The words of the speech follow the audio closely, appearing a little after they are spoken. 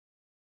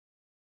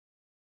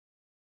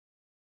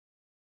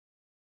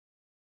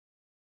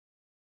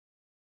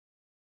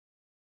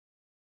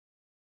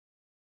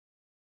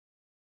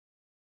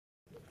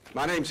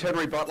My name's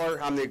Henry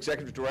Butler. I'm the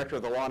Executive Director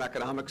of the Law and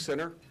Economics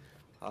Center.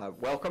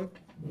 Welcome.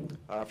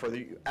 For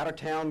the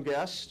out-of-town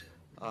guests,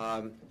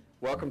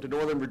 welcome to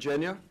Northern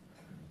Virginia,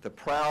 the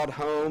proud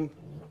home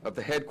of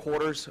the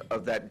headquarters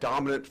of that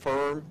dominant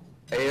firm,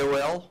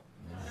 AOL.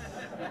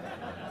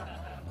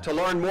 To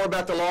learn more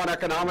about the Law and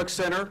Economics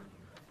Center,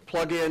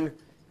 plug in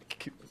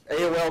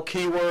AOL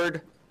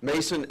keyword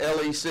Mason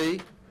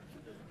LEC.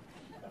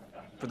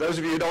 For those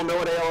of you who don't know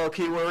what AOL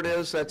keyword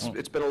is,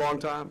 it's been a long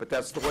time, but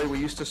that's the way we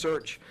used to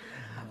search.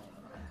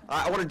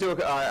 I want to do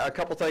a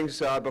couple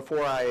things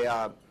before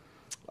I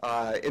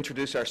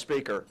introduce our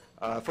speaker.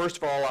 First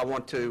of all, I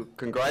want to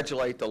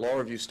congratulate the law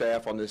review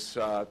staff on this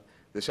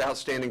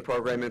outstanding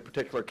program, in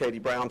particular Katie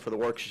Brown for the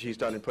work she's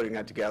done in putting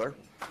that together.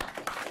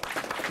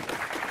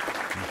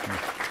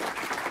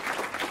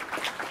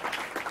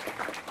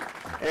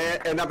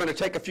 And I'm going to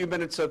take a few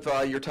minutes of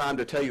your time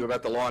to tell you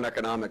about the Law and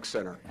Economics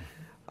Center.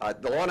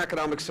 The Law and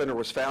Economics Center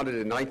was founded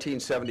in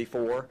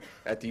 1974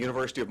 at the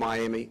University of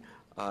Miami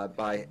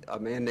by a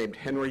man named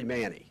Henry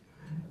Manny.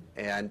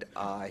 And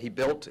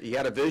he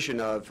had a vision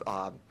of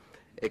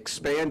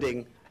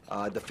expanding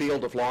the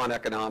field of law and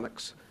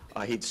economics.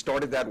 He'd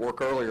started that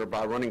work earlier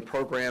by running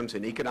programs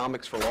in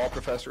economics for law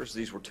professors.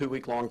 These were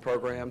 2-week-long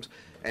programs,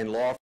 and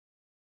law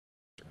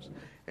professors.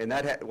 And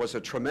that was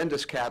a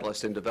tremendous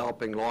catalyst in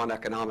developing law and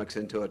economics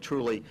into a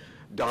truly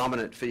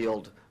dominant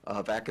field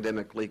of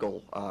academic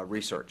legal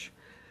research.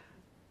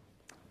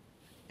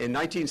 In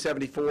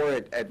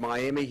 1974 at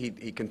Miami,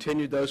 he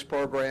continued those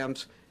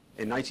programs.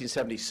 In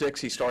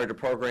 1976, he started a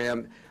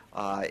program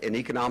in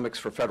economics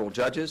for federal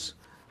judges.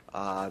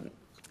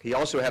 He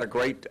also had a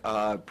great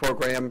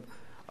program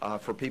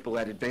for people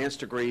that had advanced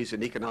degrees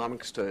in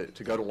economics to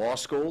go to law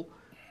school.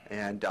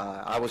 And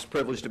I was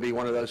privileged to be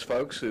one of those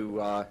folks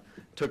who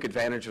took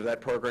advantage of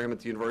that program at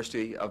the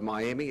University of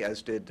Miami,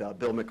 as did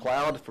Bill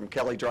McLeod from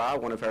Kelly Dry,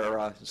 one of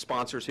our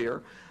sponsors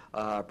here,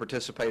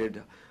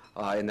 participated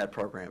in that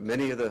program.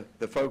 Many of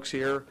the folks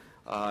here,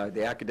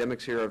 the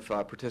academics here, have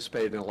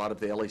participated in a lot of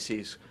the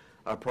LEC's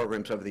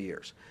programs over the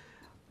years.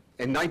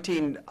 In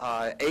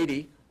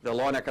 1980, the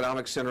Law and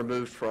Economics Center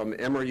moved from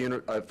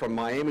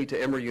Miami to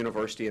Emory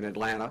University in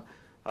Atlanta,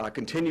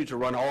 continued to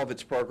run all of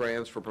its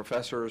programs for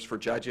professors, for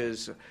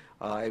judges,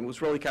 and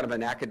was really kind of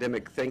an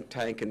academic think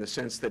tank in the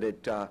sense that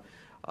it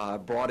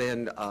brought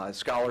in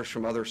scholars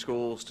from other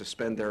schools to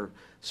spend their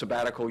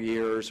sabbatical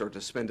years or to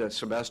spend a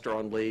semester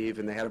on leave,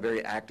 and they had a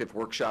very active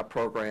workshop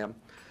program.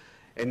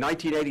 In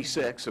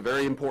 1986, a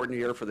very important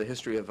year for the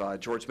history of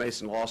George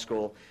Mason Law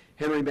School,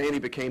 Henry Manny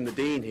became the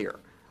dean here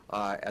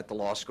at the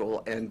law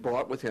school and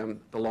brought with him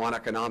the Law and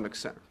Economics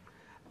Center.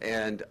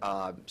 And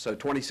so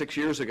 26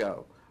 years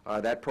ago,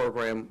 that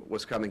program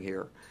was coming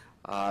here.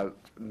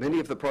 Many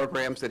of the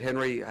programs that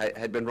Henry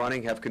had been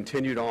running have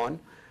continued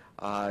on.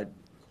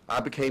 I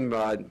became,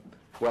 I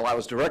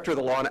was director of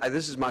the law, and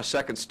this is my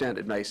second stint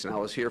at Mason. I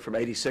was here from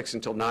 '86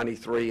 until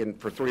 '93, and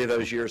for 3 of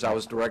those years I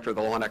was director of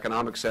the Law and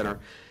Economics Center.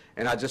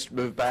 And I just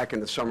moved back in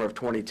the summer of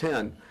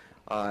 2010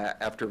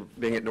 after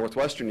being at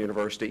Northwestern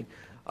University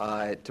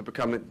to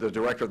become the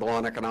director of the Law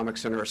and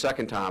Economics Center a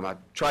second time. I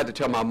tried to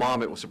tell my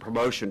mom it was a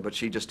promotion, but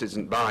she just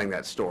isn't buying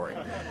that story.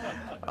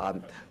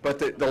 But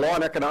the Law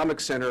and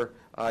Economics Center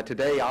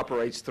today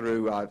operates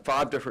through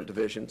 5 different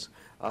divisions.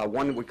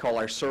 One we call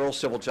our Searle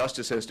Civil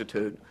Justice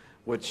Institute,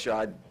 which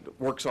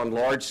works on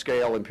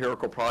large-scale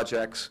empirical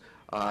projects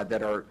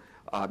that are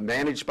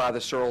managed by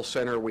the Searle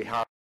Center. We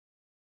hire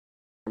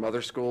from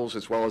other schools,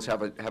 as well as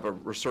have a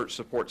research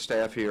support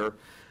staff here.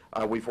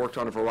 We've worked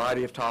on a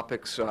variety of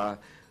topics. Some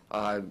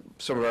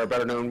of our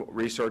better-known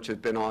research has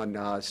been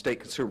on state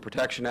consumer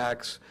protection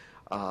acts,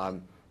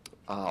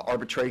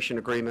 arbitration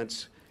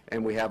agreements,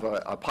 and we have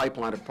a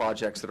pipeline of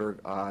projects that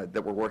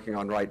we're working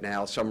on right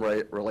now, some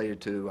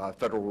related to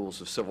federal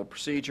rules of civil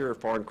procedure,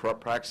 Foreign Corrupt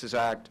Practices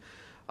Act,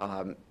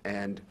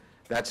 and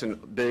that's a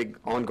big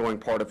ongoing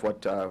part of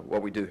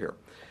what we do here.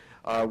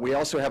 We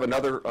also have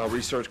another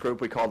research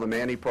group we call the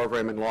Manny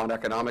Program in Law and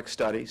Economic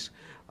Studies,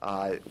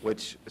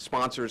 which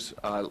sponsors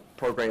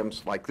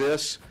programs like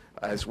this,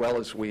 as well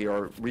as we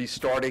are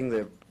restarting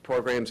the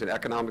programs in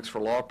economics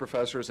for law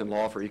professors and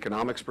law for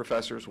economics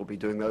professors. We'll be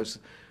doing those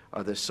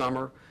this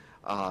summer.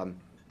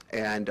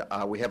 And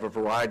we have a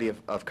variety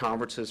of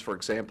conferences. For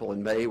example,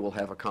 in May we'll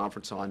have a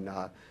conference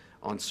on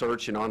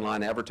search and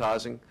online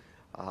advertising.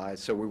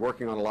 So we're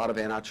working on a lot of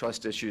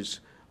antitrust issues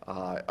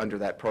under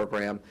that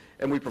program.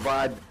 And we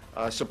provide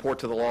support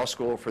to the law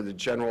school for the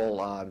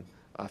general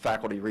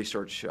faculty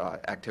research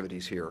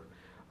activities here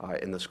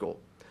in the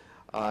school.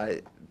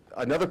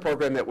 Another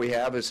program that we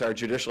have is our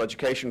judicial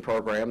education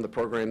program, the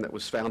program that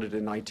was founded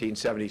in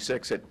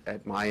 1976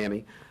 at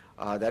Miami.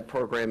 That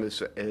program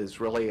is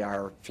really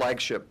our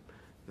flagship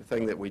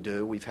thing that we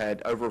do. We've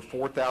had over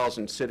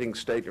 4,000 sitting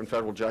state and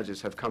federal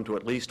judges have come to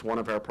at least one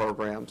of our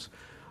programs.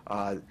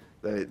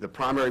 The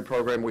primary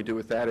program we do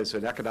with that is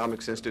an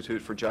Economics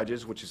Institute for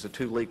Judges, which is a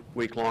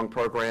 2-week-long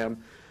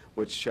program,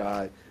 which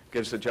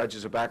gives the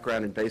judges a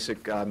background in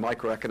basic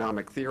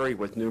microeconomic theory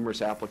with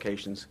numerous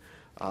applications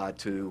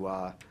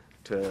to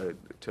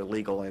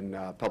legal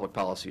and public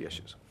policy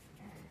issues.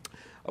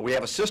 We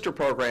have a sister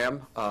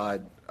program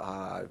of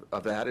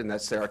that, and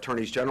that's their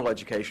Attorneys General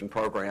Education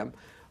Program,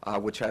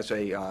 which has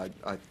a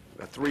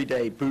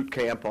 3-day boot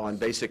camp on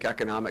basic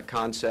economic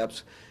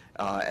concepts,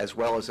 as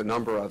well as a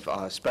number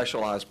of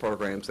specialized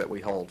programs that we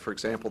hold. For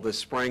example, this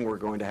spring we're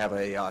going to have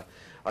a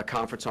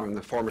conference on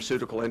the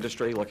pharmaceutical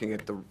industry, looking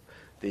at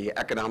the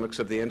economics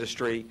of the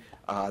industry,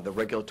 the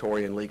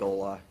regulatory and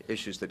legal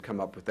issues that come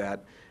up with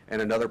that,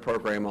 and another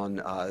program on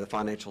the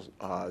financial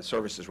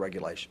services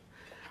regulation.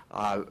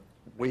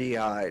 We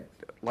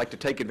like to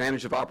take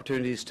advantage of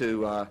opportunities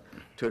to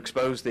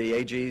expose the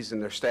AGs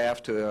and their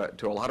staff to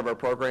a lot of our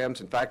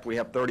programs. In fact, we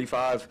have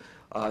 35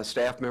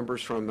 staff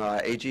members from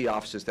AG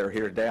offices that are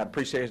here today. I'd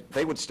appreciate it if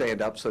they would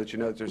stand up so that you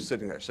know that they're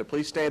sitting there. So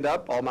please stand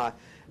up, all my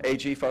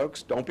AG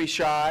folks. Don't be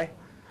shy.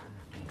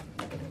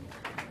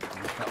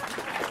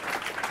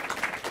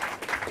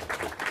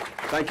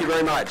 Thank you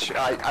very much.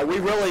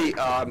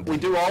 We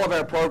do all of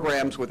our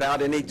programs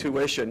without any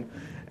tuition,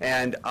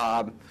 and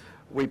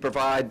we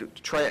provide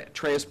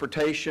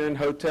transportation,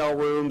 hotel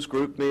rooms,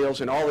 group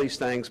meals, and all these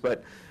things,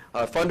 but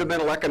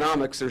fundamental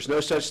economics, there's no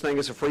such thing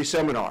as a free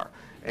seminar.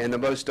 And the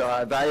most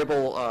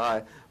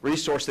valuable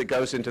resource that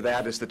goes into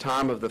that is the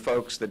time of the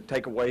folks that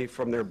take away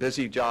from their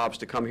busy jobs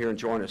to come here and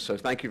join us. So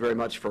thank you very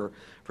much for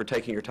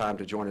taking your time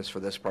to join us for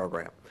this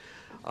program.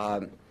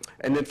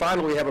 And then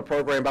finally, we have a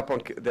program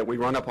that we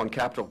run up on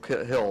Capitol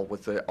Hill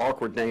with the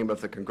awkward name of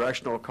the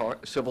Congressional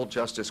Civil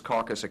Justice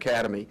Caucus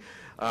Academy,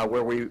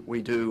 where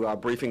we do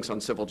briefings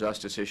on civil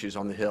justice issues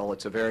on the Hill.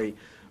 It's a very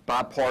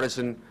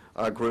bipartisan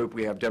group.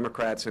 We have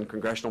Democrats and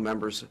congressional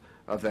members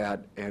of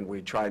that, and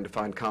we try to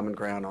find common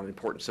ground on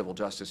important civil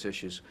justice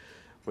issues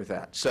with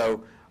that.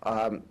 So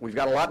we've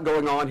got a lot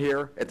going on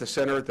here at the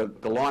center.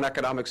 The Law and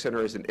Economics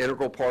Center is an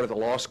integral part of the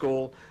law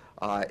school.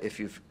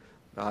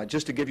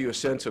 Just to give you a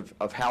sense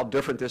of how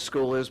different this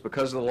school is,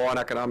 because of the Law and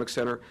Economics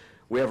Center,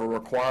 we have a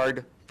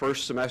required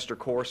first semester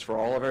course for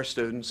all of our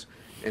students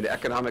in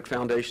Economic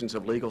Foundations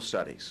of Legal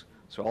Studies.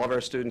 So all of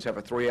our students have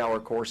a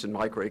 3-hour course in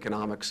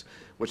microeconomics,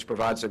 which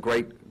provides a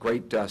great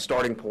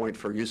starting point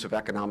for use of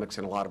economics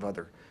and a lot of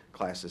other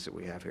classes that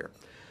we have here.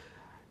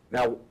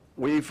 Now,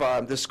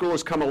 this school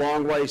has come a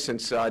long way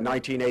since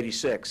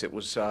 1986. It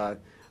was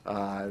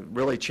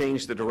really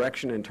changed the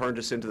direction and turned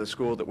us into the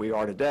school that we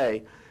are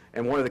today.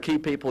 And one of the key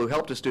people who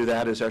helped us do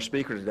that is our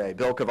speaker today,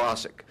 Bill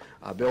Kovacic.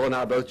 Bill and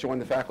I both joined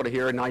the faculty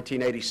here in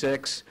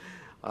 1986.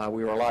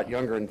 We were a lot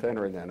younger and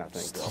thinner then, I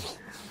think, Bill.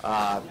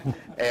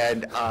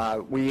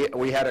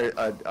 We had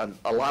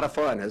a lot of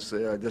fun as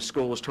the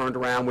school was turned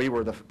around. We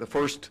were the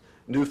first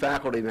new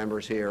faculty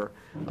members here,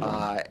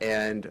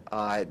 and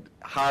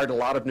hired a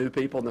lot of new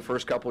people in the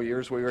first couple of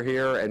years we were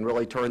here, and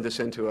really turned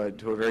this into a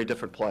very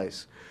different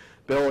place.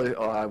 Bill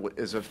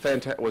was a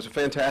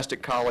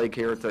fantastic colleague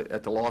here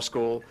at the law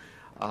school.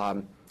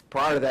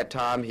 Prior to that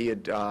time, he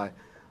had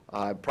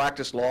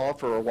practiced law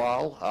for a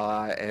while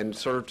and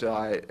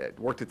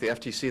worked at the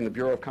FTC in the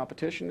Bureau of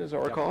Competition, as I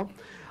recall.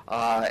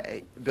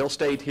 Bill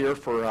stayed here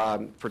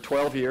for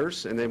 12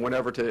 years and then went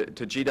over to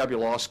GW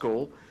Law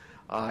School.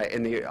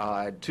 In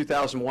the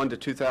 2001 to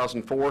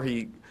 2004,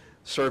 he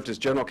served as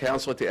general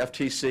counsel at the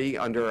FTC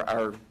under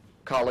our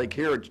colleague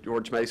here at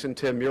George Mason,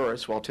 Tim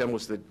Muris, while Tim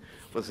was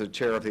the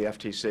chair of the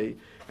FTC.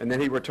 And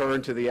then he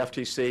returned to the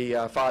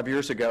FTC 5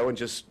 years ago and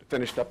just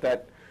finished up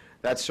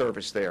that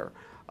service there.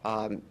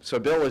 So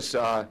Bill has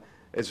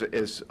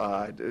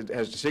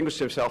distinguished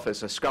himself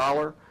as a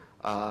scholar,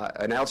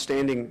 an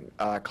outstanding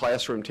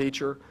classroom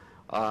teacher,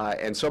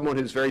 and someone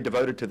who's very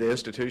devoted to the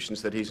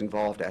institutions that he's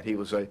involved at. He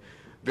was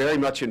very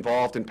much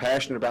involved and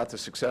passionate about the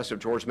success of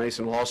George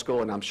Mason Law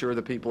School, and I'm sure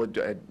the people at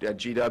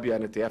GW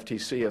and at the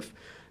FTC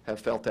have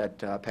felt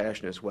that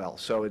passion as well.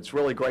 So it's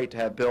really great to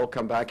have Bill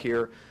come back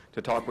here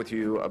to talk with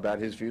you about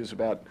his views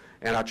about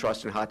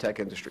antitrust and high-tech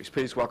industries.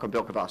 Please welcome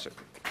Bill Kovacic.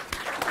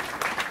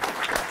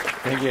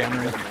 Thank you,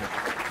 Henry.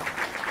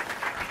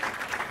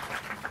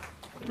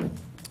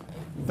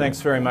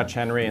 Thanks very much,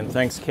 Henry, and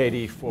thanks,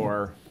 Katie,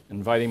 for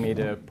inviting me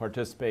to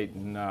participate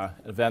in an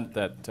event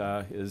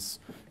that is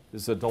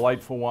a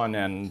delightful one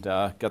and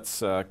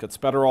gets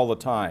better all the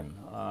time.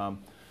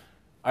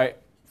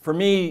 For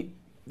me,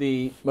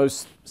 the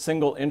most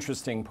single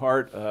interesting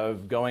part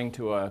of going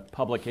to a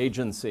public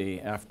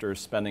agency after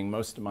spending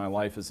most of my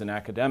life as an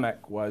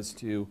academic was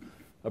to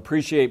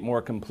appreciate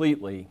more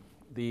completely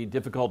the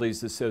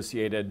difficulties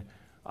associated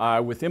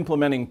with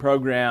implementing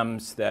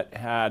programs that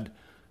had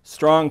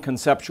strong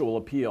conceptual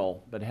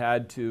appeal but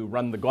had to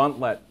run the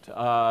gauntlet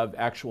of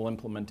actual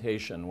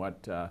implementation,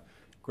 what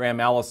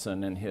Graham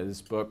Allison in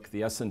his book,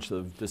 The Essence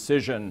of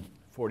Decision,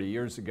 40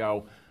 years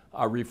ago,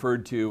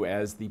 referred to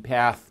as the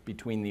path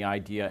between the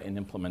idea and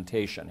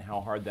implementation, how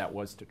hard that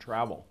was to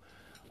travel.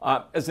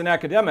 As an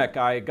academic,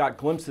 I got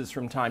glimpses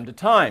from time to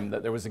time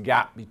that there was a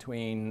gap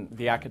between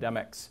the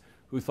academics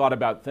who thought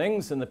about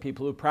things and the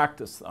people who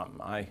practiced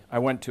them. I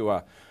went to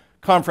a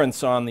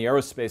conference on the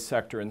aerospace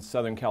sector in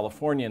Southern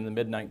California in the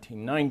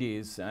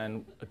mid-1990s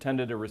and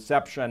attended a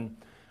reception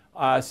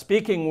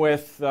speaking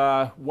with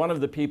one of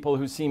the people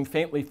who seemed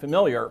faintly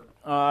familiar,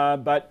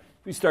 but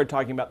we started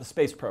talking about the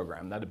space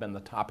program. That had been the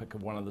topic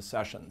of one of the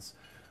sessions.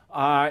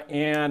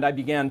 And I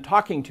began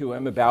talking to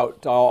him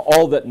about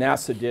all that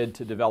NASA did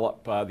to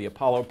develop the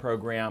Apollo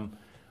program,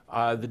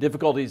 the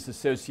difficulties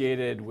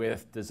associated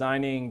with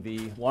designing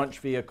the launch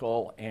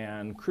vehicle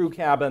and crew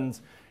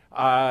cabins,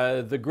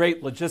 the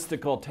great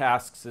logistical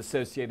tasks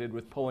associated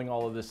with pulling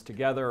all of this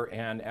together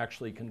and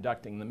actually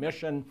conducting the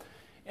mission.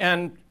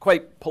 And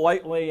quite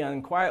politely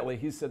and quietly,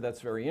 he said,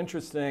 that's very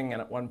interesting, and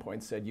at one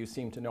point said, you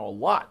seem to know a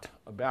lot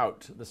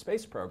about the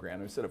space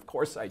program. I said, of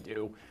course I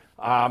do.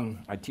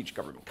 I teach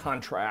government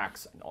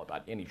contracts, I know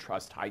about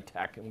antitrust, high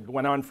tech, and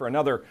went on for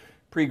another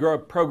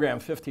pre-program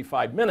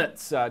 55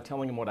 minutes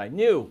telling him what I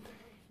knew.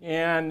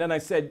 And then I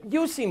said,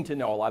 you seem to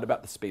know a lot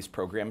about the space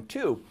program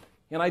too,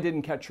 and I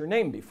didn't catch your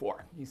name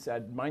before. He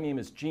said, my name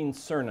is Gene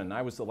Cernan.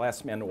 I was the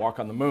last man to walk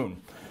on the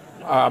moon.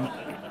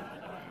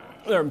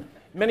 There are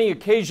many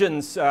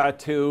occasions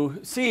to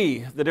see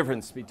the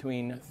difference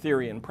between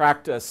theory and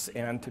practice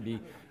and to be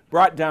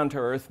brought down to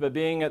earth, but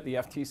being at the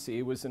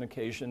FTC was an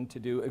occasion to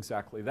do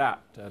exactly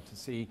that, to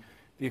see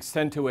the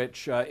extent to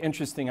which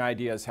interesting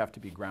ideas have to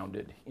be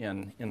grounded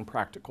in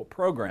practical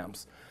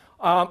programs.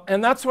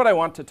 And that's what I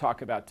want to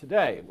talk about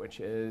today, which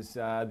is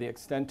the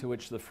extent to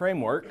which the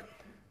framework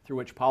through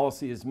which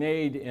policy is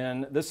made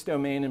in this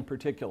domain in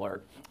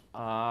particular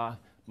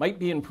might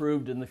be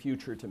improved in the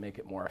future to make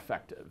it more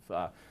effective.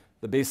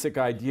 The basic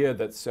idea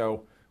that's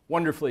so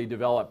wonderfully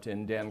developed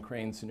in Dan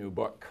Crane's new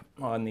book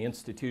on the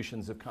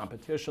institutions of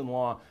competition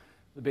law,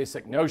 the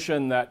basic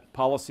notion that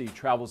policy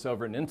travels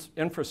over an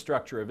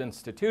infrastructure of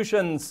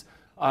institutions,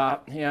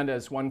 and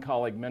as one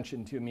colleague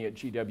mentioned to me at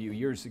GW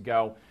years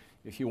ago,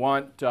 if you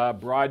want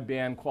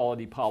broadband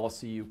quality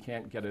policy, you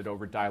can't get it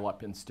over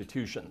dial-up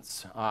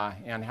institutions.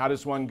 And how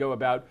does one go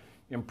about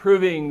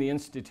improving the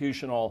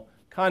institutional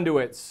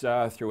conduits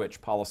through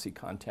which policy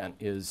content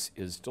is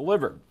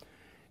delivered?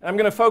 I'm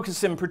going to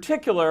focus in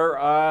particular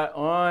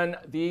on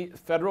the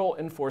federal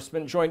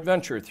enforcement joint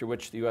venture through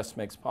which the U.S.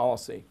 makes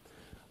policy.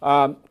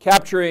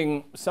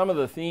 Capturing some of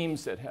the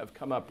themes that have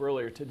come up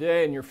earlier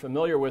today and you're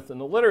familiar with in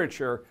the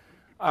literature,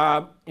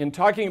 in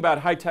talking about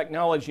high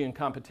technology and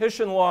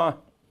competition law,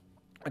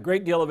 a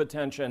great deal of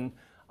attention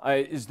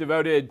is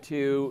devoted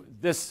to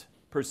this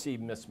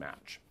perceived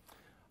mismatch.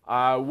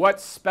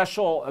 What's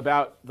special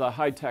about the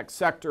high-tech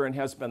sector and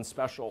has been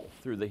special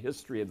through the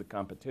history of the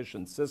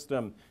competition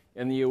system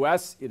in the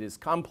U.S., it is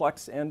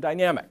complex and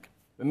dynamic.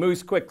 It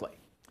moves quickly.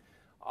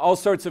 All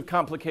sorts of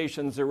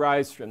complications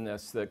arise from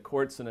this that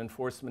courts and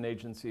enforcement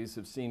agencies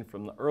have seen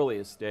from the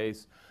earliest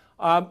days.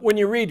 When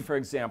you read, for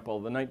example,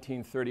 the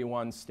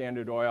 1931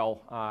 Standard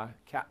Oil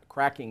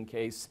cracking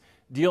case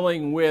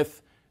dealing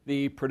with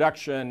the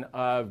production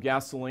of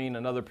gasoline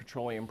and other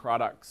petroleum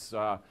products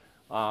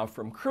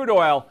from crude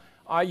oil,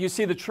 you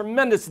see the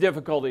tremendous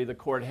difficulty the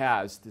court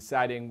has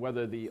deciding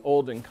whether the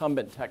old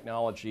incumbent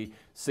technology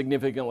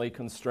significantly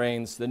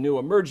constrains the new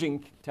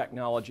emerging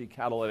technology,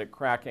 catalytic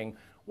cracking,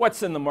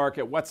 what's in the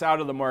market, what's out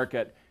of the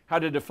market, how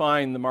to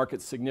define the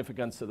market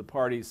significance of the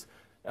parties.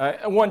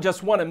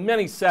 Just one of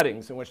many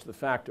settings in which the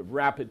fact of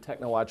rapid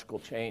technological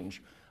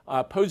change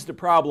posed a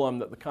problem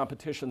that the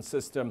competition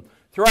system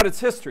throughout its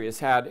history has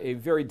had a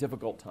very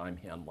difficult time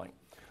handling.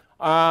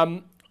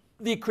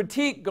 The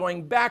critique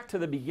going back to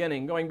the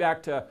beginning, going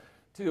back to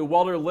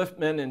Walter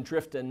Lippmann and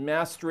Drift and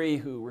Mastery,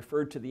 who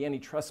referred to the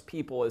antitrust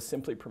people as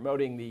simply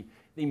promoting the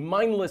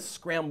mindless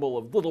scramble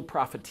of little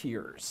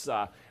profiteers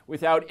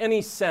without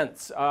any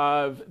sense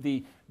of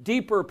the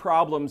deeper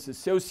problems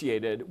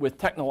associated with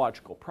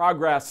technological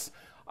progress.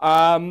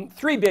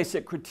 Three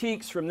basic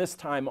critiques from this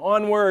time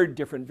onward,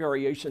 different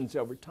variations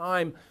over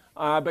time,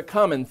 but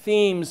common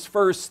themes.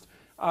 First,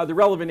 the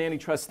relevant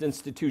antitrust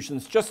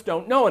institutions just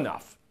don't know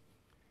enough.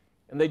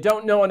 And they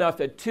don't know enough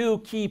at two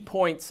key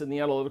points in the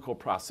analytical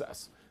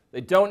process.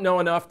 They don't know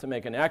enough to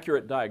make an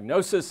accurate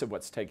diagnosis of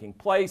what's taking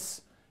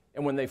place.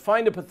 And when they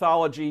find a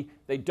pathology,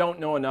 they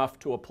don't know enough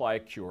to apply a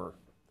cure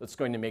that's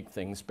going to make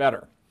things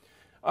better.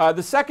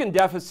 The second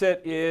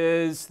deficit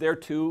is they're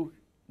too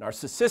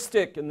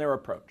narcissistic in their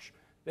approach.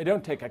 They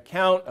don't take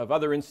account of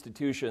other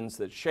institutions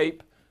that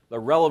shape the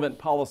relevant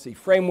policy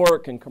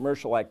framework and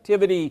commercial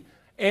activity,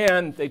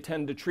 and they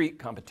tend to treat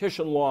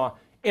competition law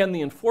and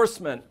the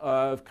enforcement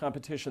of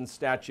competition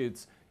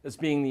statutes as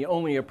being the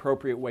only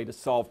appropriate way to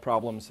solve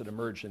problems that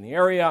emerge in the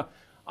area.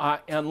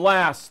 And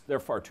last,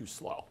 they're far too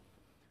slow.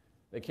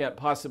 They can't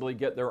possibly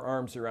get their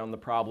arms around the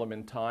problem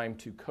in time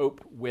to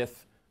cope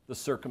with the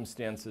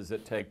circumstances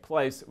that take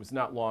place. It was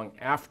not long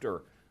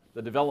after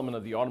the development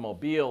of the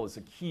automobile as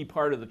a key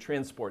part of the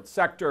transport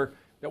sector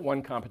that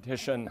one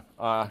competition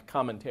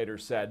commentator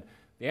said,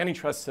 the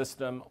antitrust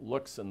system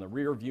looks in the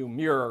rearview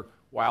mirror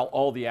while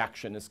all the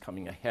action is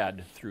coming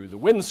ahead through the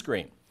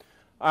windscreen.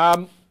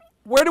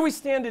 Where do we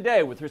stand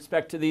today with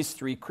respect to these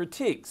three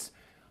critiques?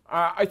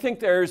 I think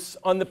there's,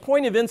 on the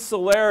point of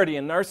insularity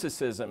and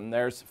narcissism,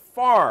 there's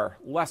far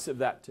less of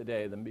that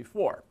today than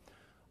before.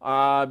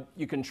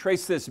 You can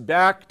trace this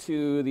back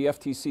to the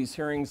FTC's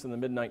hearings in the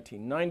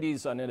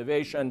mid-1990s on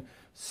innovation,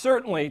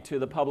 certainly to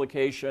the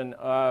publication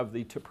of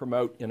the To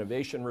Promote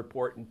Innovation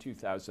report in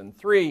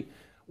 2003,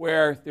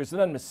 where there's an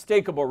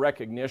unmistakable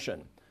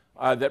recognition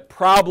that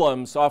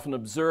problems often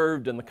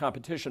observed in the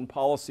competition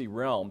policy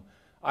realm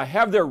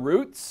have their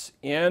roots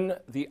in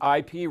the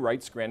IP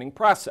rights granting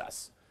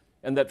process,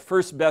 and that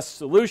first best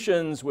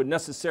solutions would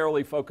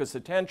necessarily focus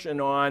attention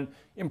on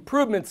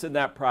improvements in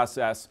that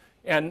process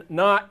and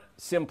not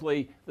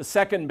simply the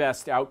second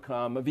best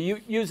outcome of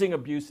using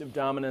abusive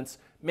dominance,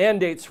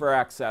 mandates for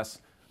access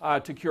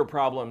to cure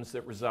problems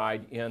that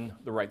reside in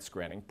the rights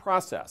granting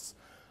process.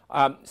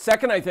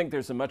 Second, I think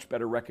there's a much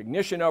better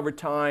recognition over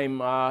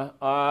time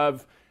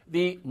of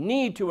the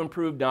need to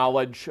improve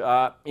knowledge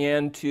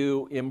and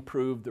to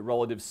improve the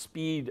relative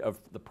speed of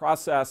the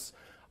process.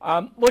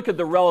 Look at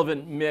the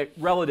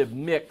relative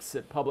mix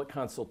that public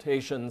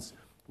consultations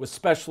with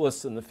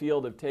specialists in the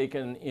field have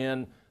taken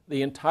in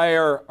the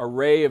entire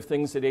array of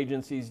things that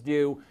agencies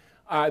do.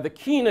 The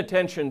keen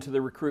attention to the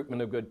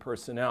recruitment of good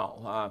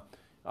personnel.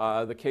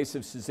 The case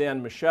of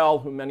Suzanne Michel,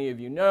 who many of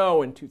you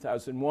know, in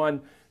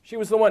 2001, she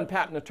was the one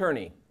patent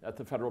attorney at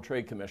the Federal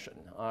Trade Commission.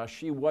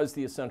 She was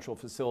the essential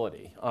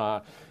facility.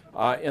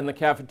 In the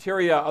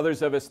cafeteria,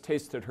 others of us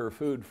tasted her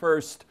food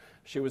first.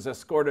 She was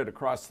escorted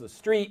across the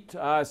street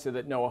so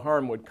that no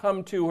harm would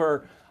come to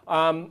her.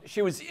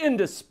 She was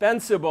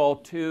indispensable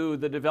to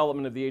the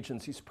development of the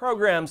agency's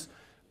programs,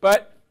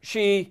 but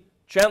she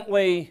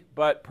gently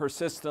but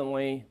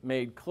persistently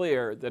made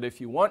clear that if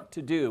you want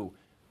to do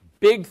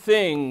big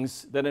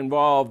things that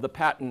involve the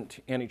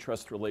patent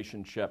antitrust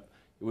relationship,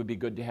 it would be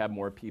good to have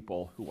more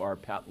people who are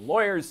patent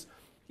lawyers.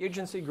 The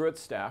agency grew its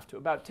staff to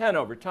about 10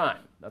 over time.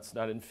 That's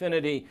not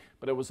infinity,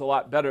 but it was a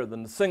lot better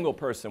than the single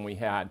person we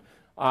had.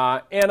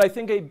 And I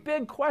think a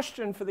big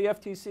question for the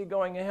FTC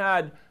going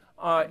ahead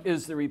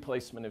is the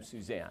replacement of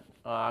Suzanne,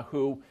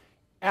 who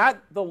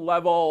at the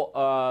level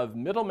of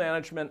middle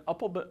management,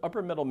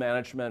 upper middle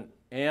management,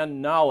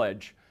 and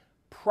knowledge,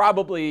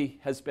 probably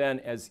has been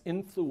as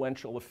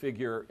influential a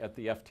figure at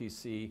the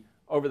FTC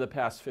over the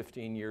past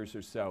 15 years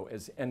or so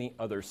as any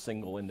other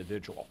single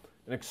individual.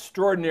 An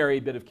extraordinary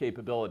bit of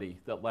capability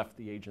that left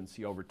the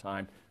agency over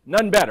time.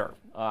 None better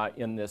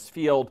in this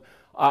field.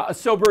 A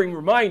sobering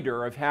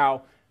reminder of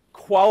how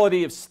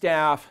quality of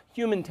staff,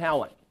 human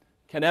talent,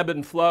 can ebb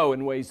and flow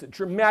in ways that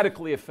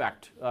dramatically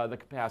affect the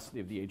capacity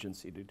of the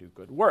agency to do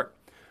good work.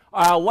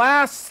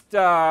 Last,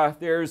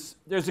 there's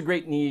a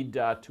great need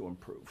to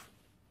improve.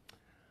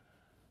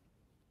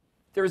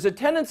 There's a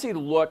tendency to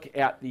look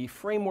at the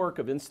framework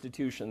of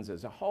institutions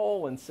as a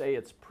whole and say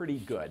it's pretty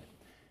good.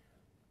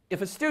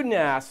 If a student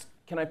asks,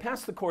 can I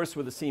pass the course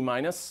with a C-?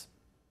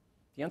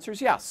 The answer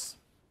is yes.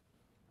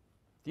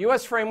 The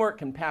US framework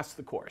can pass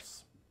the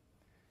course,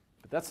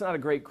 but that's not a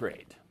great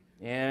grade.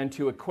 And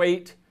to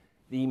equate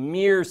the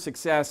mere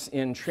success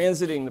in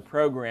transiting the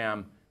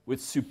program with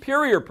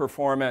superior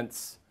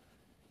performance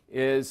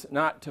is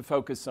not to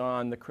focus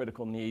on the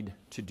critical need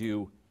to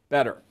do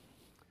better.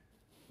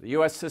 The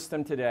US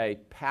system today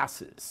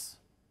passes.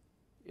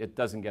 It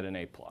doesn't get an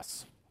A+.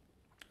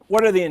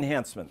 What are the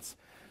enhancements?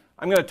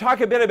 I'm going to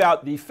talk a bit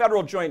about the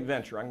federal joint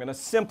venture. I'm going to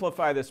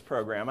simplify this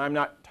program. I'm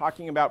not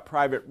talking about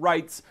private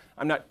rights.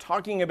 I'm not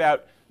talking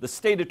about the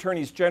state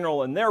attorneys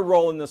general and their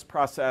role in this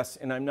process.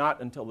 And I'm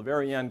not, until the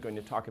very end, going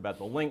to talk about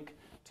the link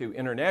to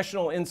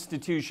international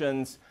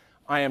institutions.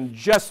 I am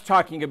just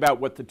talking about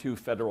what the two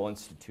federal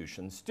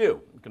institutions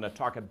do. I'm going to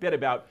talk a bit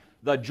about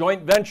the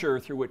joint venture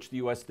through which the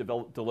U.S.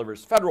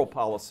 delivers federal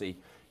policy.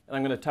 And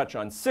I'm going to touch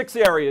on 6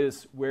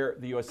 areas where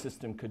the U.S.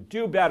 system could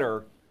do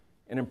better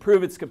and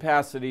improve its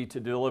capacity to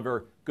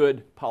deliver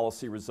good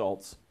policy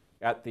results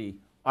at the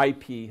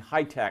IP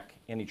high-tech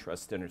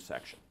antitrust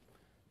intersection.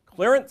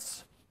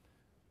 Clearance,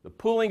 the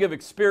pooling of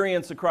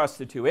experience across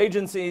the two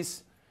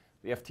agencies,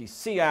 the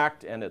FTC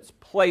Act and its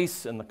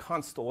place in the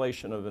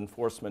constellation of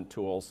enforcement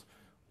tools,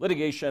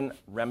 litigation,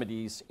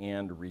 remedies,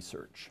 and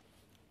research.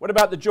 What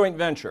about the joint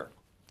venture?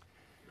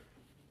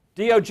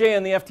 DOJ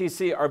and the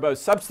FTC are both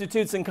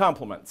substitutes and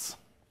complements.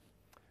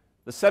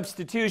 The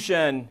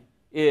substitution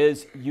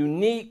is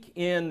unique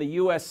in the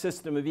US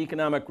system of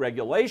economic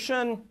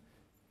regulation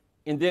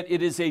in that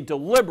it is a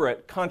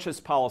deliberate, conscious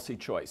policy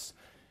choice.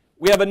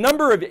 We have a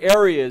number of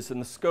areas in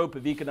the scope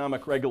of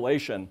economic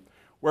regulation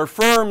where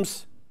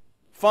firms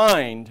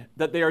find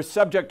that they are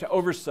subject to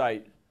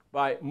oversight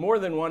by more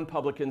than one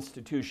public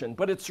institution,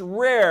 but it's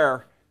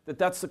rare that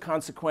that's the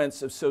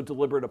consequence of so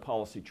deliberate a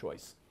policy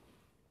choice.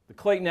 The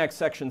Clayton Act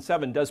Section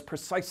 7 does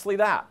precisely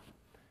that.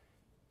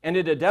 And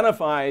it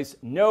identifies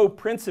no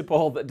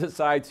principle that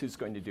decides who's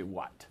going to do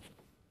what.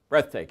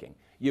 Breathtaking.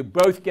 You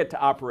both get to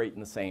operate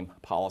in the same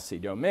policy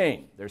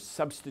domain. They're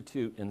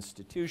substitute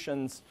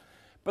institutions,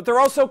 but they're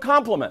also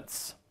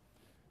complements.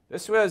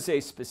 This was a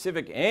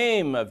specific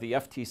aim of the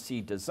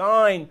FTC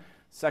design,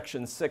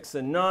 Section 6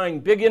 and 9,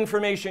 big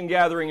information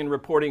gathering and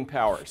reporting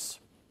powers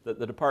that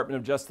the Department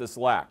of Justice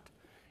lacked.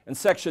 And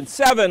Section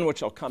 7,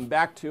 which I'll come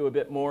back to a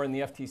bit more in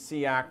the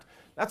FTC Act,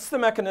 That's the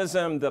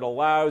mechanism that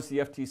allows the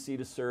FTC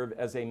to serve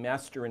as a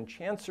master in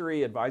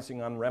chancery,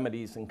 advising on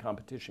remedies in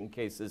competition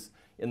cases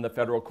in the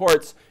federal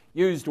courts,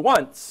 used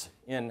once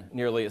in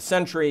nearly a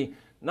century,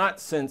 not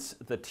since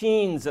the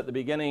teens at the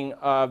beginning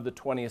of the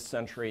 20th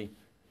century.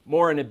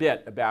 More in a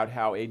bit about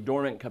how a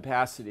dormant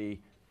capacity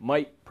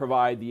might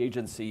provide the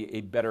agency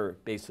a better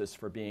basis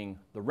for being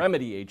the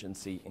remedy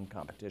agency in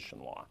competition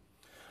law.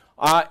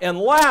 And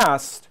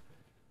last,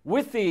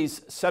 with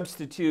these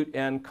substitute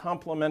and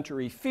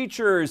complementary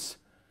features,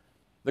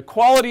 the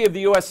quality of the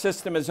U.S.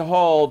 system as a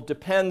whole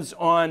depends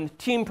on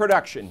team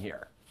production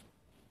here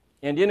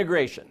and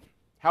integration.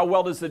 How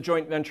well does the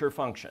joint venture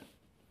function?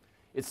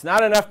 It's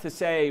not enough to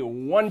say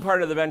one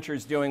part of the venture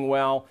is doing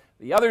well,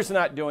 the other's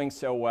not doing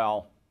so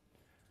well,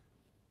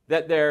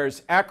 that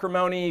there's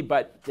acrimony,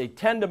 but they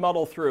tend to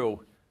muddle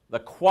through. The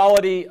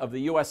quality of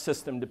the U.S.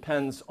 system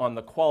depends on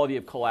the quality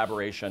of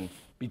collaboration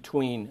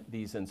between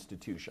these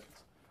institutions.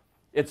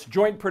 It's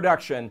joint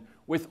production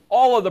with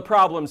all of the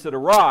problems that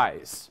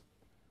arise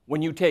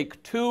when you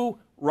take two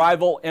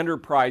rival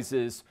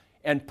enterprises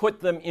and put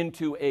them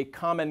into a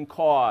common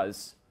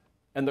cause,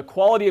 and the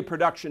quality of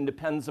production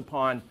depends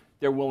upon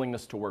their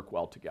willingness to work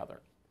well together.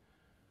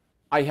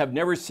 I have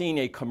never seen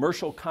a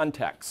commercial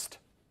context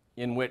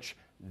in which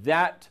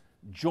that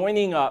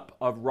joining up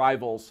of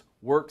rivals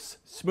works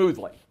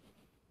smoothly.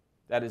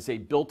 That is a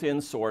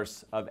built-in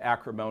source of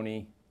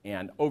acrimony,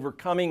 and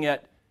overcoming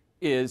it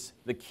is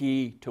the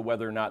key to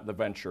whether or not the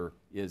venture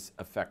is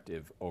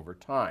effective over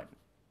time.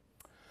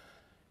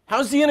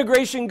 How's the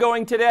integration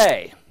going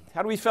today?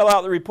 How do we fill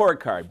out the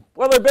report card?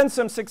 Well, there have been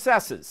some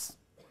successes.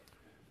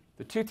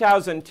 The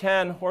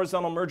 2010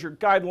 horizontal merger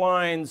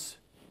guidelines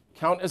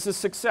count as a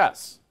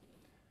success.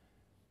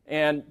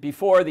 And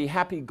before the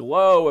happy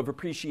glow of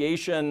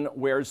appreciation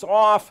wears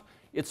off,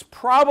 it's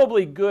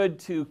probably good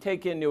to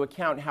take into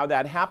account how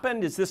that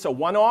happened. Is this a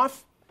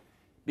one-off?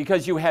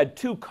 Because you had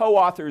two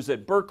co-authors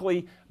at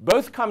Berkeley,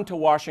 both come to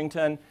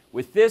Washington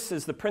with this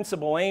as the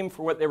principal aim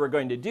for what they were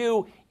going to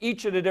do,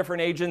 each at a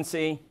different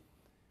agency,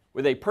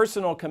 with a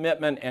personal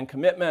commitment and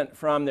commitment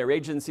from their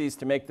agencies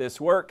to make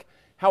this work.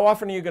 How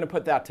often are you going to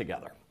put that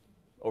together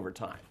over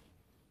time?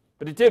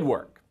 But it did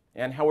work.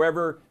 And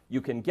however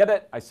you can get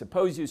it, I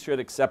suppose you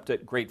should accept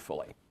it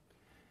gratefully.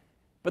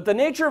 But the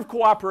nature of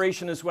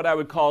cooperation is what I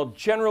would call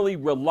generally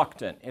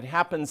reluctant. It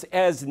happens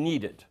as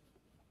needed.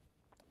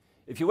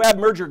 If you have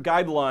merger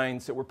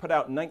guidelines that were put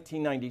out in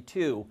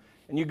 1992,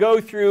 and you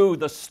go through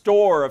the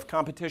store of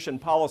competition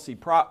policy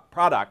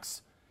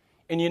products,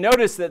 and you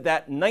notice that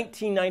that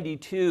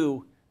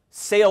 1992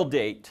 sale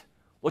date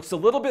looks a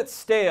little bit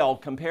stale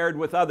compared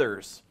with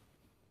others,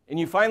 and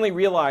you finally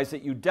realize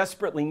that you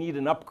desperately need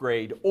an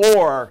upgrade,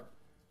 or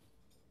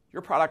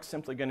your product's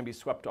simply going to be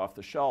swept off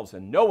the shelves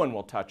and no one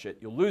will touch it,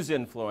 you'll lose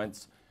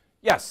influence.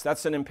 Yes,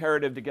 that's an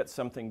imperative to get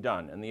something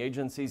done, and the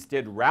agencies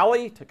did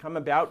rally to come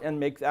about and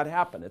make that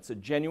happen. It's a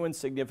genuine,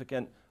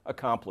 significant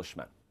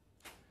accomplishment.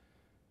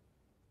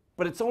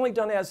 But it's only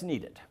done as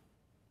needed.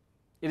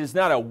 It is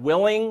not a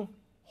willing,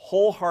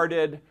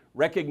 wholehearted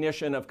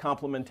recognition of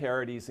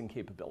complementarities and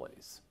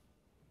capabilities.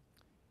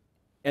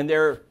 And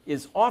there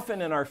is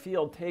often in our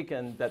field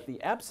taken that the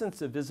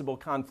absence of visible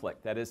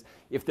conflict, that is,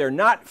 if they're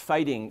not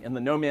fighting in the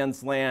no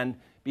man's land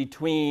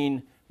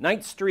between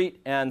 9th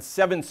Street and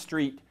 7th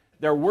Street,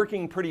 they're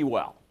working pretty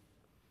well.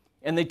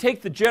 And they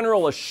take the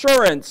general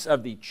assurance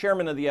of the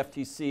chairman of the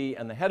FTC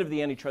and the head of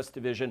the Antitrust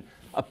Division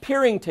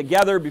appearing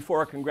together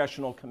before a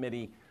congressional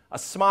committee, a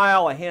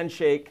smile, a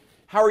handshake,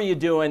 how are you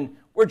doing?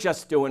 We're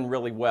just doing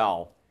really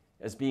well,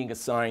 as being a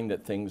sign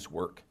that things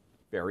work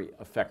very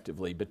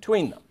effectively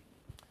between them.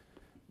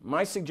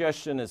 My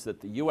suggestion is that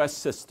the US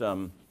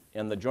system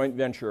and the joint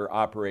venture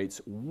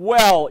operates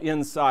well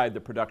inside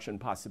the production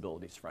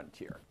possibilities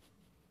frontier.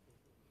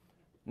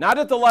 Not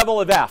at the level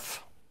of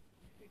F,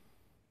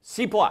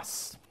 C+,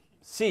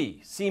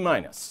 C, C-,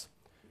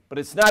 but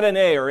it's not an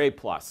A or A+.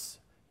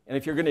 And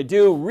if you're going to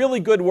do really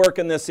good work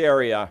in this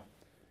area,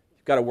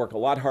 you've got to work a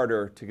lot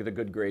harder to get a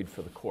good grade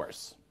for the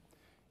course.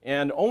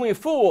 And only a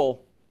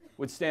fool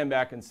would stand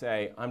back and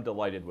say, I'm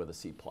delighted with a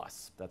C+.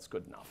 That's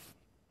good enough.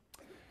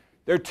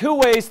 There are two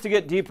ways to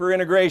get deeper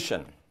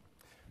integration.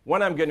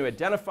 One I'm going to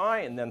identify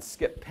and then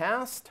skip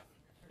past,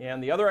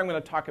 and the other I'm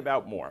going to talk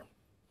about more.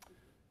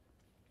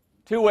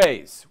 Two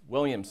ways.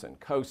 Williamson,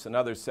 Coase, and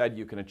others said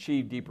you can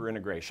achieve deeper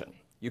integration.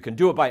 You can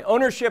do it by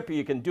ownership or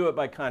you can do it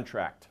by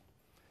contract.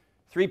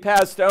 Three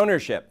paths to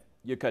ownership.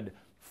 You could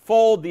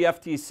fold the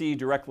FTC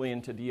directly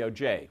into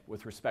DOJ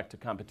with respect to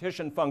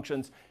competition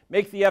functions,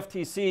 make the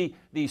FTC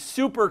the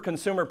super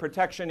consumer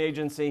protection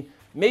agency,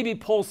 maybe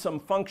pull some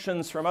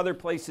functions from other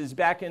places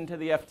back into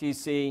the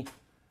FTC,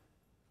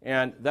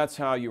 and that's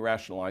how you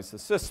rationalize the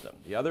system.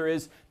 The other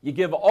is you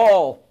give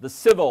all the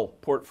civil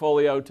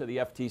portfolio to the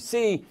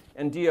FTC,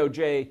 and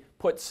DOJ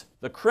puts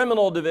the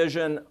criminal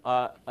division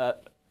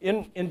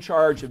in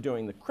charge of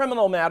doing the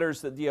criminal matters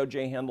that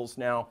DOJ handles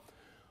now.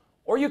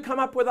 Or you come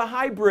up with a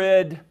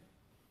hybrid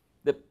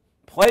that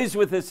plays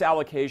with this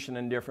allocation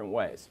in different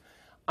ways.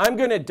 I'm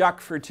going to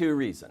duck for two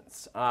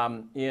reasons.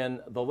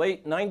 In the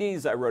late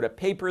 90s, I wrote a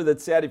paper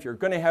that said, if you're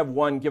going to have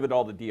one, give it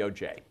all to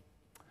DOJ.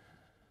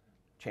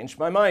 Changed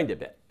my mind a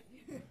bit.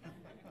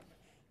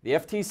 The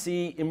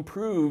FTC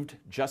improved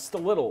just a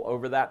little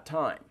over that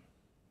time.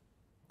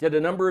 Did a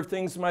number of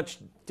things much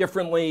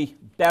differently,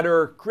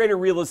 better, greater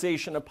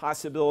realization of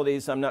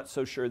possibilities. I'm not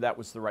so sure that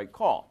was the right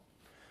call.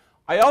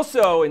 I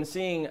also, in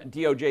seeing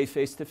DOJ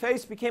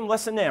face-to-face, became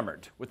less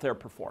enamored with their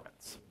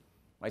performance.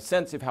 My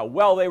sense of how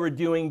well they were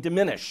doing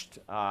diminished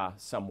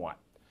somewhat.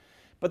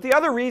 But the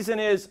other reason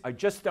is I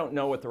just don't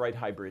know what the right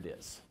hybrid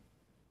is.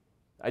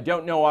 I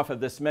don't know off of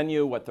this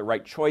menu what the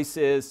right choice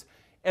is.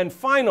 And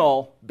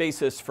final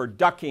basis for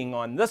ducking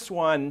on this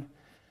one,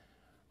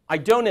 I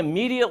don't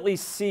immediately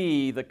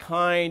see the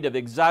kind of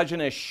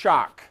exogenous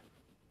shock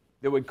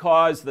that would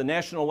cause the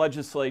national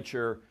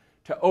legislature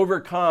to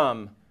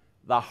overcome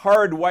the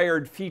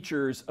hardwired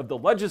features of the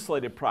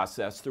legislative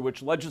process through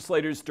which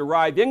legislators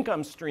derive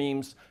income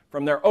streams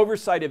from their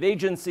oversight of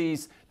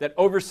agencies that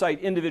oversight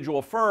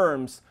individual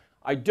firms.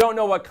 I don't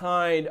know what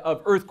kind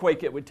of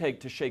earthquake it would take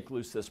to shake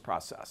loose this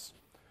process.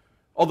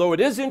 Although it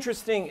is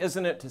interesting,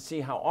 isn't it, to see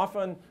how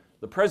often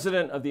the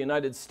President of the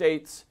United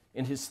States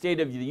in his State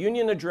of the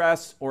Union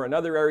address or in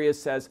other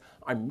areas says,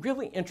 I'm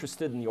really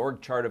interested in the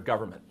org chart of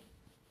government.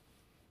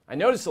 I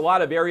notice a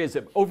lot of areas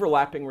of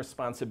overlapping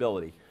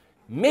responsibility.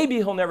 Maybe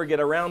he'll never get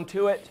around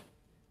to it,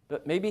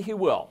 but maybe he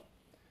will.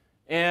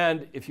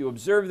 And if you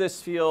observe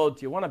this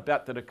field, you want to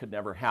bet that it could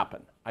never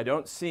happen. I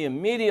don't see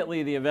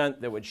immediately the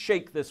event that would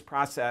shake this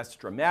process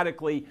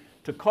dramatically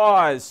to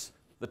cause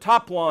the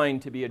top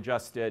line to be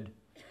adjusted,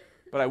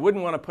 but I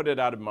wouldn't want to put it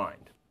out of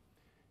mind.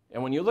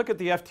 And when you look at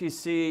the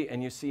FTC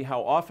and you see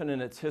how often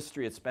in its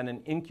history it's been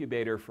an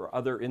incubator for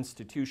other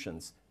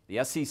institutions,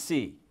 the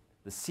SEC,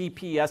 the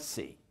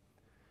CPSC,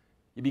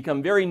 you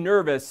become very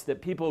nervous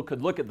that people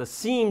could look at the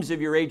seams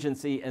of your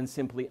agency and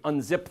simply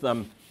unzip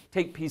them,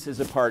 take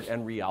pieces apart,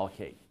 and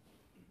reallocate.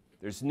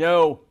 There's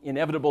no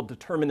inevitable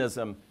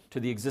determinism to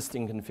the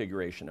existing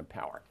configuration of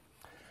power.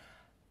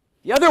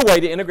 The other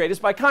way to integrate is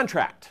by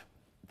contract.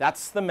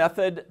 That's the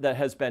method that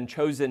has been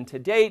chosen to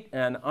date,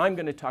 and I'm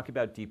going to talk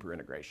about deeper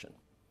integration.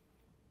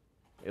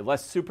 A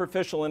less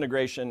superficial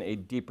integration, a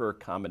deeper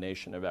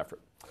combination of effort.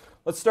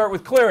 Let's start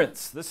with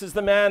clearance. This is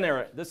the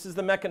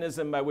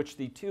mechanism by which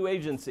the two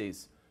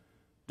agencies,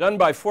 done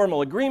by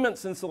formal agreement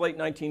since the late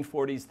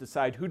 1940s,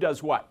 decide who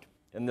does what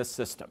in this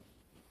system.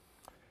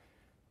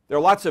 There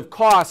are lots of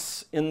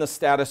costs in the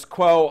status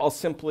quo. I'll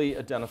simply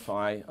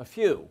identify a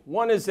few.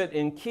 One is that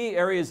in key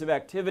areas of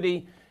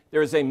activity,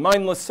 there is a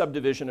mindless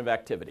subdivision of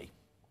activity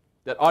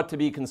that ought to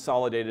be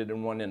consolidated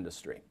in one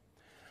industry.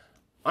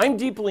 I'm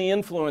deeply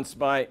influenced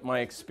by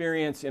my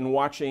experience in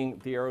watching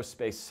the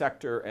aerospace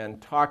sector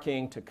and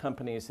talking to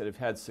companies that have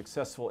had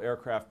successful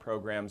aircraft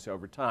programs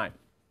over time.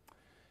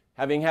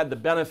 Having had the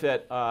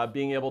benefit of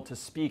being able to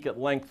speak at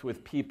length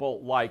with people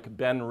like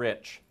Ben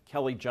Rich,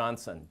 Kelly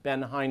Johnson,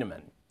 Ben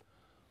Heineman,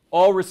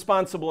 all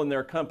responsible in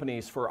their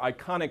companies for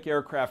iconic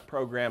aircraft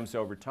programs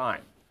over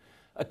time.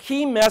 A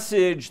key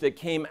message that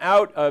came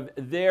out of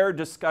their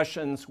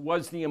discussions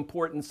was the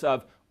importance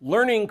of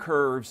learning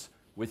curves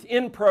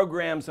within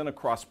programs and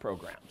across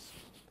programs.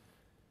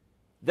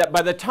 That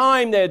by the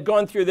time they had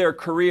gone through their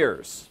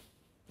careers,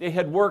 they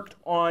had worked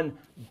on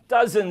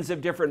dozens of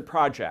different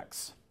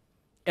projects.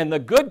 And the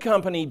good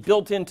company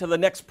built into the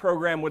next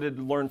program what it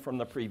had learned from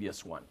the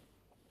previous one.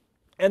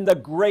 And the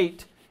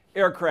great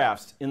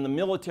aircrafts in the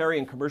military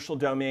and commercial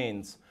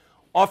domains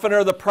often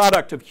are the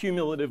product of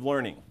cumulative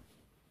learning.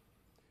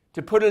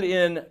 To put it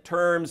in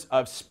terms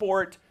of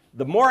sport,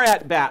 the more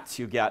at-bats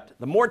you get,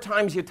 the more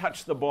times you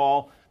touch the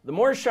ball, the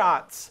more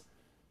shots,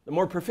 the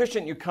more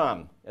proficient you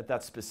come at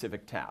that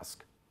specific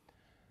task.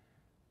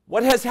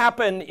 What has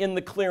happened in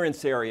the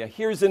clearance area?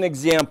 Here's an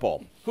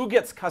example. Who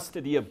gets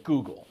custody of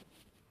Google?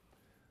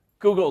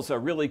 Google's a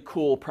really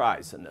cool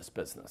prize in this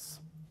business.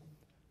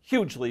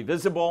 Hugely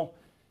visible.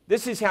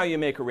 This is how you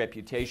make a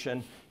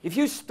reputation. If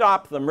you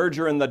stop the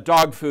merger in the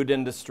dog food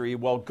industry,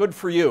 well, good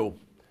for you.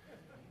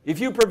 If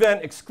you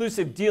prevent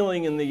exclusive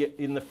dealing in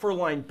the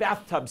fur-lined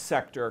bathtub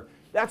sector,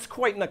 that's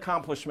quite an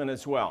accomplishment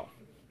as well.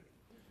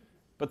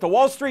 But the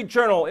Wall Street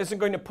Journal isn't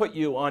going to put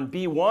you on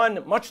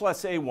B1, much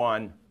less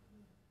A1.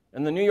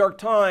 And the New York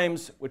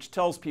Times, which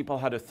tells people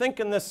how to think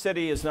in this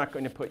city, is not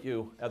going to put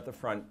you at the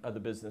front of the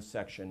business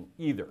section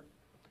either.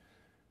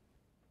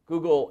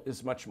 Google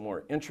is much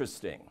more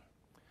interesting.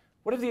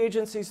 What have the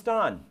agencies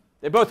done?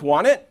 They both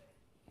want it.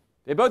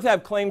 They both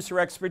have claims for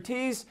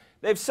expertise.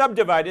 They've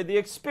subdivided the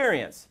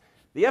experience.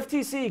 The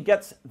FTC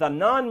gets the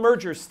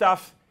non-merger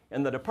stuff,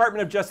 and the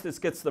Department of Justice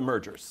gets the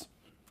mergers.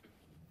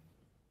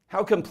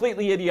 How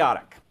completely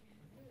idiotic.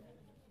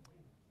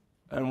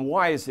 And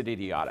why is it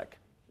idiotic?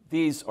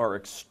 These are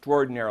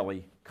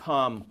extraordinarily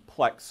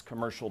complex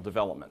commercial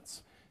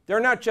developments. They're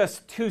not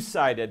just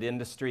two-sided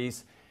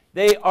industries.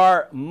 They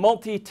are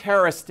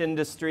multi-terraced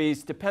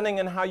industries, depending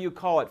on how you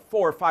call it,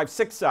 4, 5,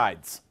 6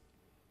 sides.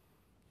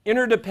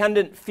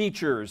 Interdependent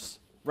features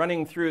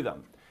running through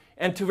them.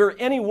 And for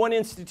any one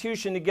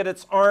institution to get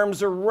its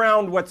arms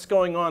around what's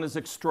going on is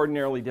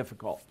extraordinarily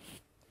difficult.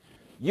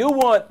 You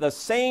want the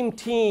same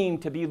team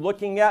to be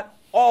looking at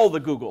all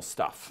the Google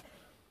stuff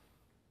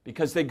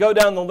because they go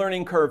down the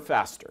learning curve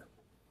faster.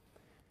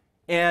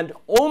 And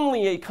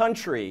only a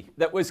country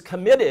that was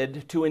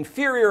committed to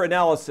inferior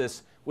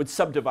analysis would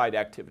subdivide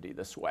activity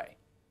this way.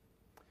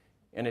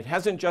 And it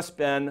hasn't just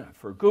been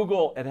for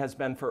Google, it has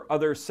been for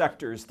other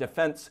sectors.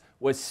 Defense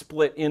was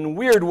split in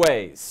weird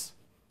ways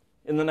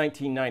in the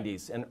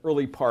 1990s and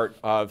early part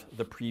of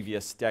the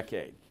previous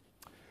decade.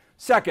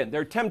 Second,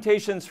 there are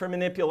temptations for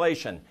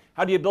manipulation.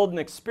 How do you build an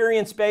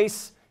experience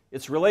base?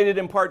 It's related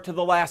in part to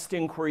the last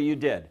inquiry you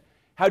did.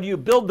 How do you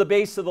build the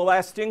base of the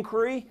last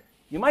inquiry?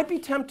 You might be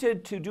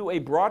tempted to do a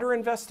broader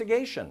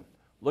investigation.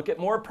 Look at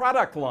more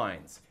product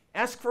lines.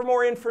 Ask for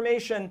more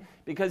information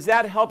because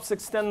that helps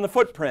extend the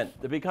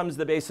footprint that becomes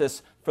the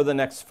basis for the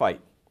next fight.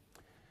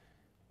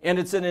 And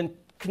it's a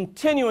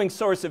continuing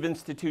source of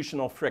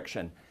institutional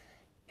friction.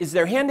 Is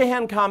there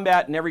hand-to-hand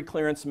combat in every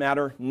clearance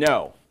matter?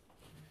 No.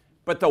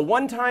 But the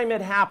one time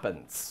it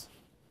happens,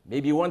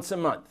 maybe once a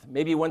month,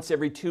 maybe once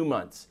every 2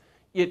 months,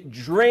 it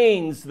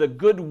drains the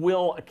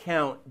goodwill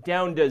account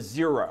down to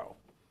zero.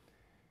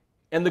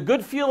 And the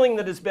good feeling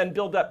that has been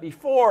built up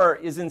before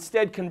is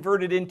instead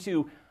converted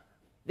into,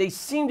 they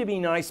seem to be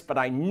nice, but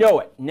I know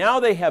it.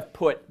 Now they have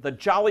put the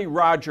Jolly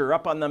Roger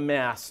up on the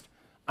mast.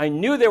 I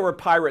knew they were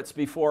pirates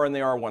before, and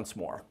they are once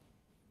more.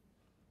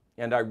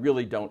 And I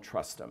really don't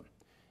trust them.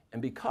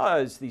 And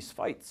because these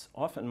fights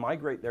often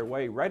migrate their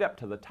way right up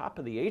to the top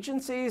of the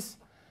agencies,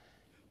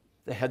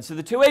 the heads of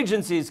the two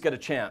agencies get a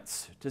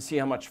chance to see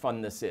how much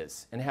fun this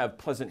is and have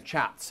pleasant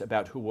chats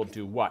about who will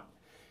do what.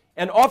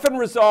 And often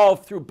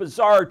resolved through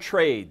bizarre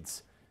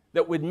trades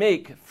that would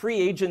make free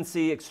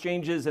agency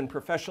exchanges and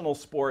professional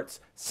sports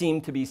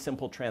seem to be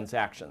simple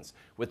transactions,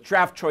 with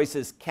draft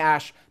choices,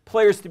 cash,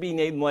 players to be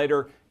named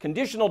later,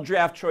 conditional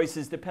draft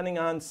choices depending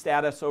on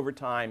status over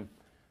time.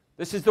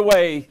 This is the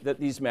way that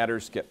these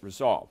matters get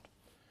resolved.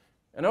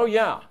 And oh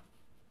yeah,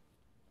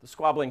 the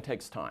squabbling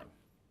takes time.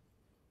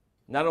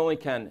 Not only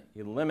can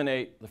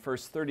eliminate the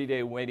first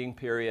 30-day waiting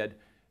period,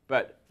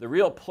 but the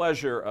real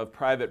pleasure of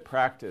private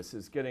practice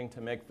is getting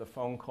to make the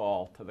phone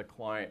call to the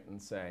client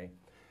and say,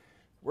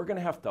 we're going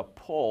to have to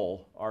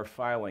pull our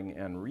filing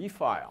and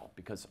refile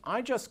because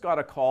I just got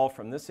a call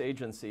from this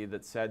agency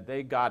that said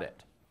they got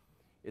it.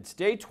 It's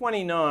day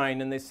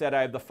 29 and they said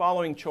I have the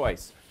following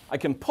choice. I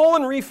can pull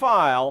and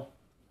refile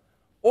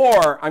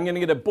or I'm going to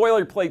get a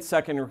boilerplate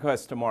second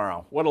request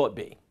tomorrow. What'll it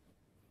be?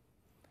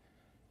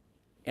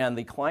 And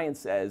the client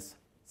says,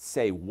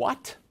 say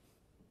what?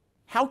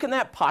 How can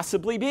that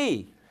possibly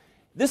be?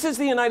 This is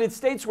the United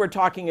States we're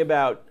talking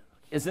about,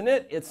 isn't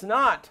it? It's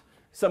not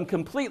some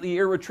completely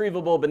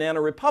irretrievable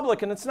banana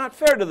republic, and it's not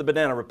fair to the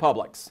banana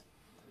republics.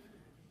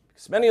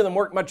 Because many of them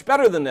work much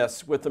better than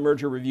this with the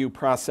merger review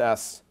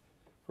process.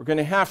 We're going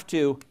to have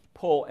to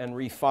pull and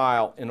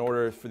refile in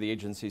order for the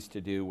agencies to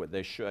do what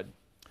they should.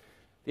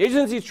 The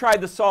agencies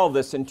tried to solve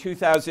this in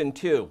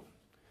 2002.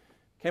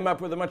 Came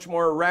up with a much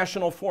more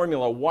rational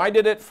formula. Why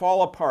did it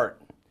fall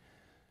apart?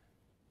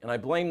 And I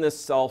blame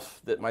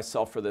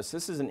myself for this.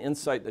 This is an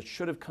insight that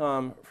should have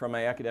come from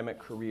my academic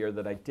career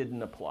that I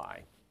didn't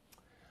apply.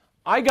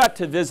 I got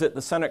to visit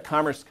the Senate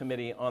Commerce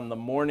Committee on the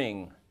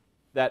morning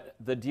that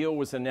the deal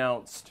was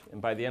announced,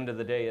 and by the end of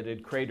the day it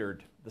had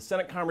cratered. The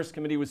Senate Commerce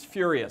Committee was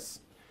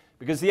furious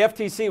because the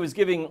FTC was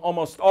giving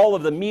almost all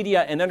of the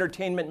media and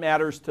entertainment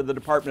matters to the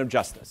Department of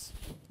Justice.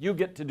 You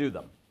get to do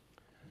them.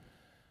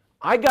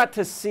 I got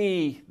to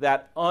see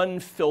that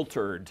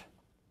unfiltered,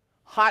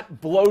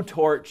 hot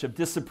blowtorch of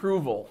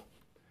disapproval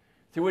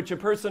through which a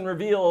person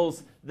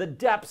reveals the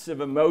depths of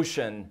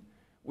emotion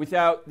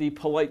without the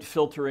polite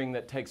filtering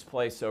that takes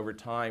place over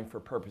time for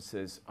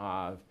purposes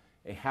of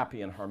a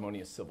happy and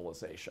harmonious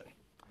civilization.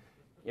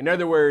 In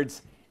other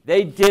words,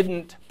 they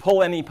didn't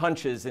pull any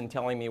punches in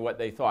telling me what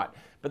they thought.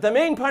 But the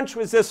main punch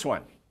was this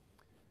one.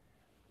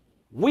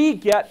 We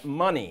get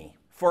money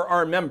for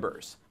our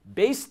members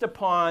based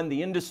upon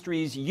the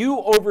industries you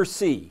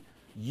oversee.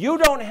 You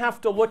don't have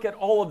to look at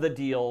all of the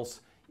deals.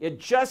 It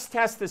just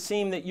has to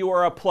seem that you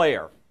are a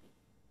player.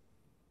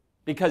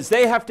 Because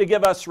they have to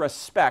give us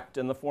respect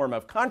in the form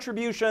of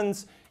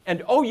contributions,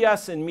 and oh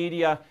yes, in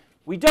media,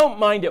 we don't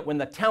mind it when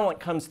the talent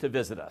comes to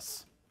visit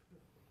us.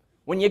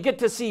 When you get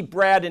to see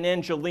Brad and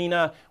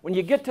Angelina, when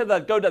you get to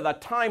go to the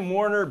Time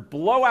Warner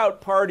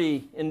blowout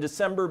party in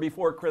December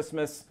before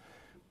Christmas,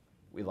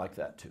 we like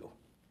that too.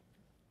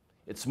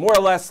 It's more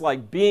or less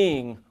like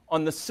being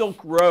on the Silk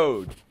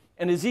Road,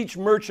 and as each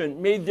merchant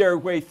made their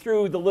way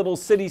through the little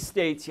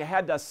city-states, you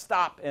had to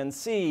stop and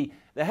see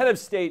the head of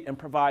state and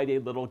provide a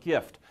little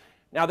gift.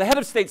 Now, the head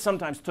of state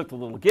sometimes took the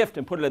little gift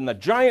and put it in the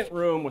giant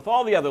room with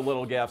all the other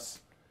little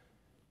gifts,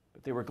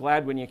 but they were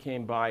glad when you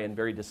came by and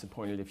very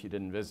disappointed if you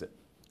didn't visit.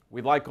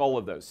 We like all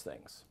of those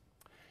things.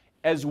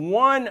 As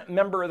one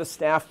member of the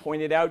staff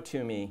pointed out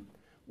to me,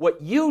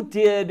 what you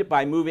did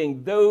by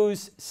moving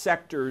those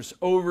sectors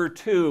over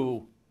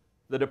to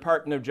the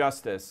Department of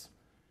Justice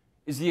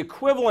is the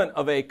equivalent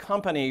of a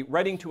company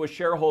writing to a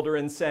shareholder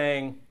and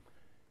saying,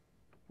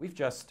 we've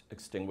just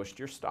extinguished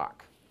your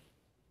stock.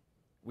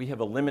 We have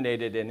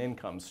eliminated an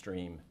income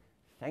stream.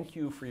 Thank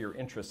you for your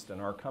interest in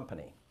our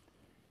company.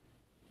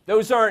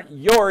 Those aren't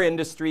your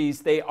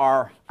industries, they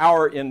are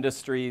our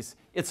industries.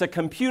 It's a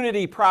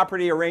community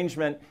property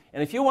arrangement,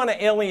 and if you want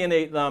to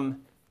alienate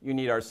them, you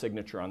need our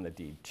signature on the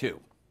deed too.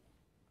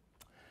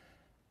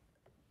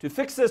 To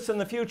fix this in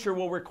the future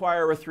will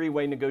require a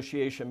three-way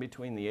negotiation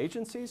between the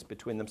agencies,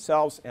 between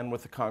themselves, and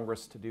with the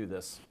Congress to do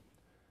this.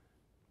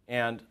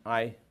 And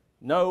I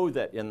know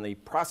that in the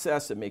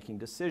process of making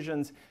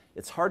decisions,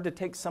 it's hard to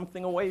take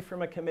something away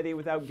from a committee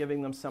without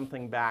giving them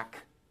something back.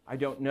 I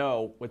don't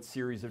know what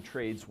series of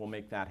trades will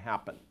make that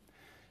happen.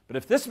 But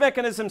if this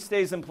mechanism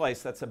stays in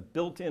place, that's a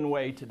built-in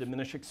way to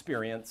diminish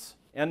experience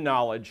and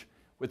knowledge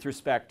with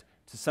respect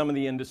to some of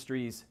the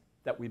industries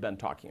that we've been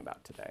talking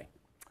about today.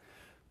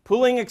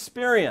 Pooling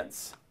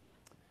experience.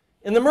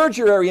 In the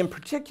merger area in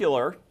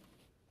particular,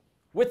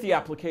 with the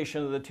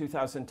application of the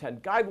 2010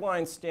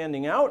 guidelines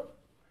standing out,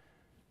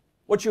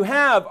 what you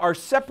have are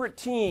separate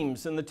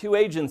teams in the two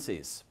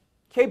agencies,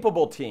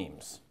 capable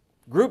teams,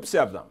 groups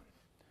of them.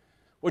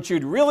 What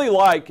you'd really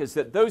like is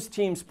that those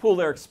teams pool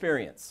their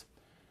experience.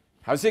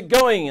 How's it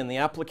going in the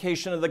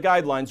application of the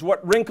guidelines?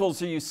 What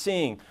wrinkles are you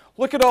seeing?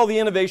 Look at all the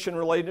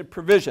innovation-related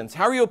provisions.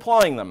 How are you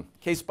applying them,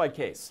 case by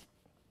case?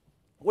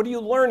 What are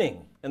you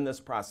learning in this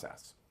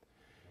process?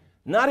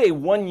 Not a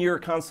one-year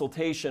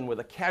consultation with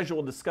a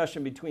casual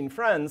discussion between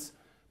friends,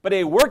 but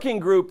a working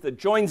group that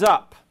joins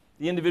up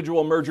the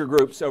individual merger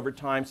groups over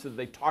time so that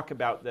they talk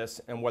about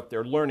this and what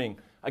they're learning,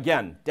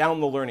 again, down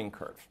the learning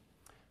curve.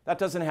 That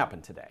doesn't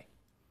happen today.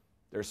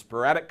 There's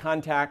sporadic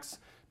contacts,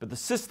 but the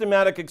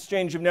systematic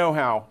exchange of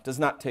know-how does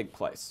not take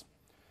place.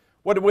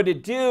 What would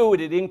it do?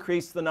 Would it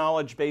increase the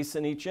knowledge base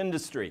in each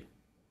industry?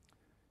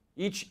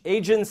 Each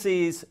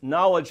agency's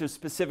knowledge of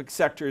specific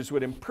sectors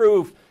would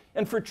improve,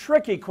 and for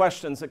tricky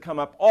questions that come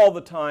up all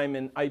the time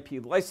in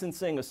IP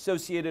licensing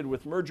associated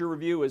with merger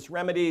review as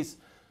remedies,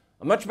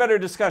 a much better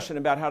discussion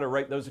about how to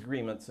write those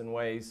agreements in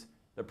ways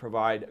that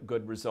provide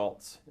good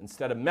results,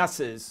 instead of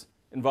messes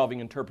involving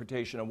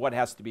interpretation of what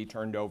has to be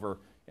turned over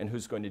and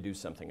who's going to do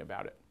something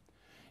about it.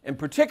 And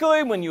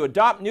particularly when you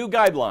adopt new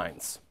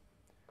guidelines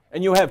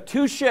and you have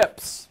two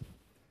ships,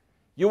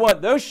 you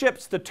want those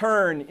ships to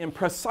turn in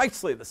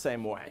precisely the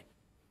same way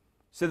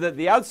so that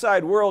the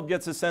outside world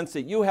gets a sense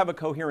that you have a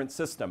coherent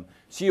system.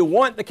 So you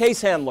want the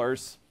case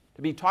handlers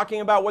to be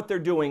talking about what they're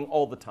doing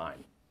all the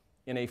time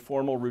in a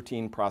formal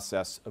routine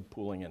process of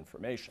pooling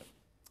information.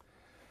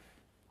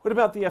 What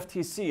about the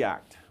FTC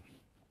Act?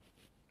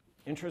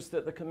 Interest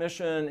at the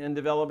Commission in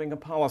developing a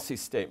policy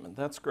statement.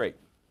 That's great.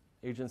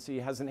 Agency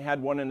hasn't had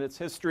one in its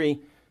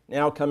history.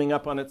 Now coming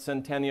up on its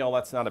centennial,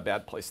 that's not a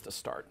bad place to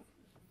start.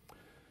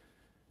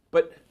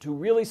 But to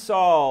really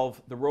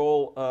solve the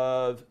role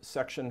of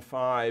Section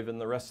 5 and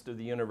the rest of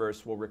the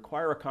universe will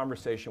require a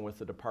conversation with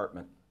the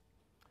department.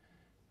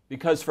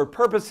 Because for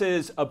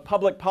purposes of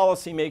public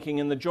policy making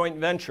in the joint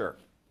venture,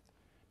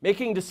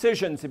 making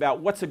decisions about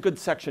what's a good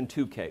Section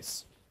 2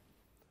 case,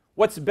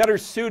 what's better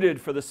suited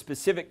for the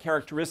specific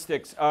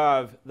characteristics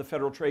of the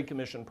Federal Trade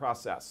Commission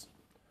process.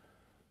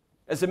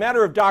 As a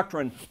matter of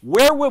doctrine,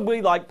 where would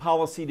we like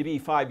policy to be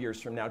 5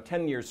 years from now,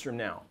 10 years from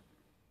now?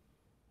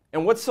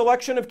 And what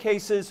selection of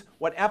cases,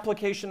 what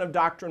application of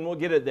doctrine will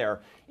get it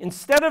there?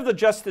 Instead of the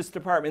Justice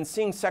Department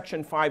seeing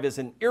Section 5 as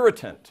an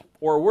irritant,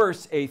 or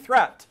worse, a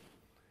threat,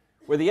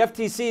 where the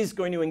FTC is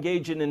going to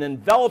engage in an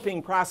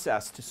enveloping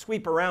process to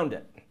sweep around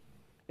it,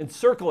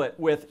 encircle it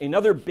with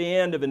another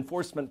band of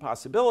enforcement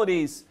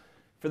possibilities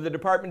for the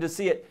department to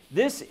see it.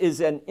 This is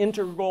an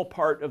integral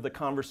part of the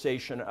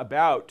conversation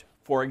about,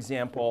 for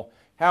example,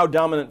 how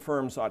dominant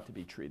firms ought to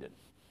be treated.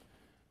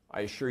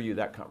 I assure you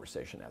that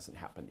conversation hasn't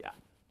happened yet.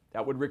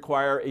 That would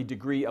require a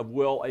degree of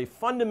will, a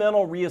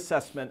fundamental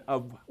reassessment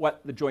of what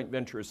the joint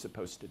venture is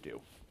supposed to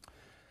do.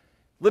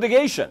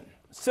 Litigation,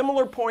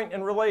 similar point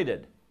and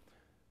related.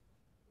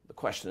 The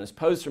question is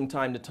posed from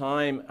time to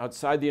time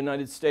outside the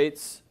United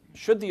States,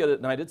 should the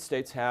United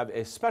States have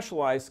a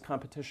specialized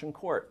competition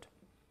court?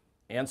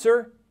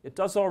 Answer, it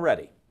does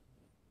already.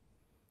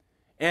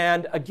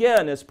 And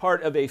again, as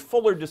part of a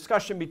fuller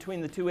discussion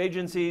between the two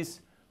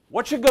agencies,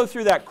 what should go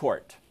through that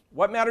court?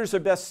 What matters are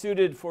best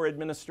suited for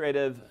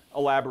administrative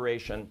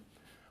elaboration?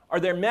 Are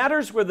there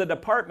matters where the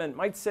department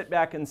might sit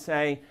back and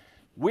say,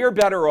 we're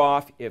better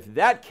off if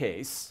that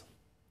case,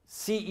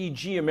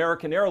 CEG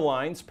American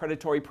Airlines,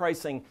 predatory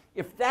pricing,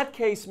 if that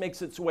case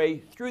makes its way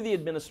through the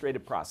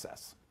administrative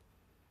process?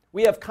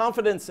 We have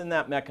confidence in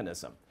that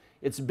mechanism.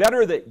 It's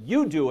better that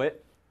you do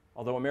it,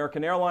 although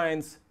American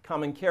Airlines,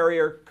 common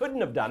carrier,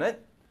 couldn't have done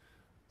it.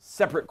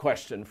 Separate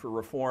question for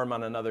reform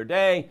on another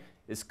day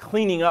is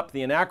cleaning up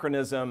the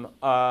anachronism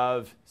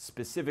of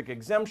specific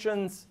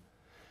exemptions.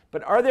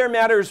 But are there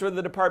matters where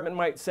the department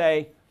might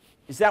say,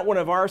 is that one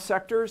of our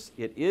sectors?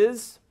 It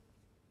is.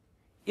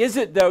 Is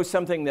it, though,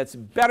 something that's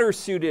better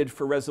suited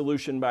for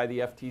resolution by the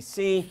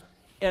FTC?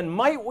 And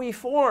might we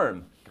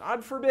form,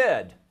 God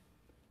forbid,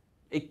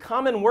 a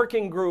common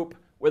working group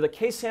where the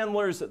case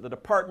handlers at the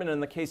department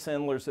and the case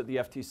handlers at the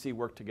FTC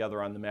work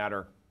together on the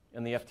matter,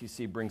 and the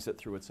FTC brings it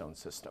through its own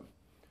system.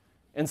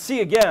 And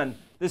C, again,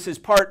 this is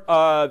part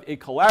of a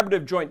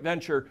collaborative joint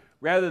venture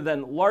rather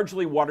than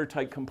largely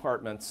watertight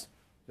compartments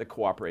that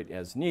cooperate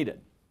as needed.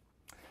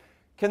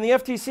 Can the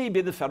FTC be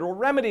the federal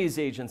remedies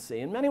agency?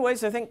 In many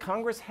ways, I think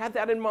Congress had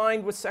that in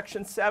mind with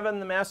Section 7,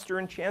 the master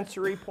and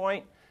chancery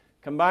point,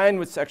 combined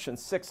with Section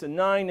 6 and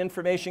 9,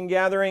 information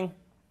gathering.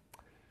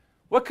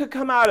 What could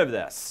come out of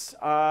this?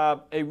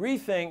 A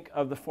rethink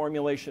of the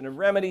formulation of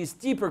remedies,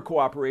 deeper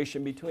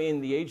cooperation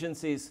between the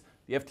agencies,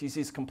 the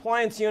FTC's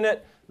compliance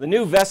unit, the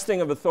new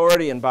vesting of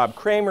authority in Bob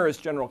Kramer as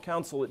general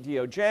counsel at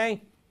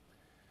DOJ.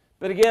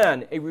 But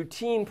again, a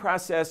routine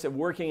process of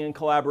working in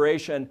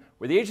collaboration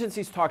where the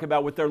agencies talk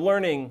about what they're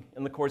learning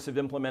in the course of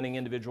implementing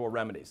individual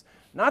remedies.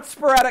 Not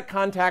sporadic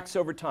contacts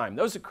over time.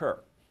 Those occur.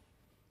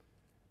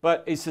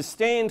 But a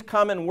sustained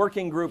common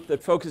working group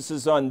that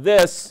focuses on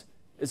this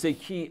is a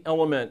key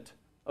element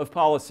of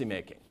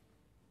policymaking.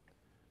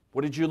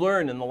 What did you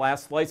learn in the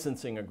last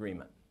licensing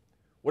agreement?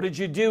 What did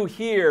you do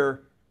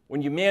here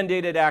when you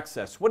mandated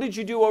access? What did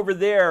you do over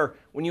there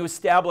when you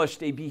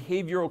established a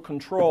behavioral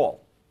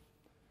control?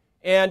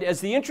 And as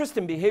the interest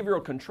in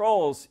behavioral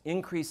controls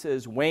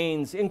increases,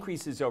 wanes,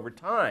 increases over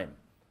time,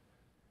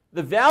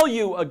 the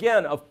value,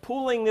 again, of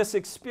pooling this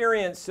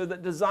experience so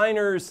that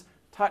designers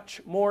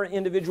touch more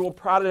individual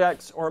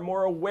products or are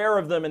more aware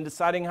of them and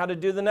deciding how to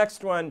do the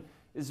next one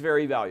is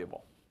very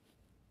valuable.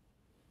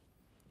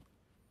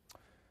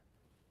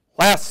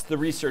 Last, the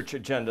research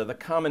agenda, the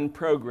common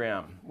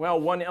program. Well,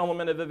 one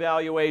element of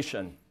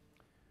evaluation.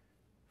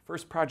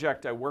 First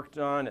project I worked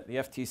on at the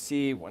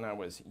FTC when I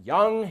was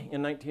young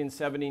in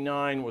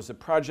 1979 was a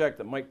project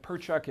that Mike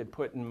Perchuk had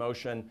put in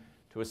motion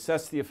to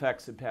assess the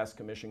effects of past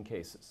commission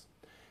cases.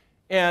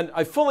 And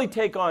I fully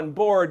take on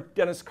board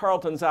Dennis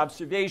Carlton's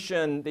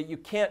observation that you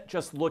can't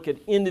just look at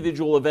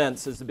individual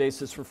events as the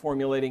basis for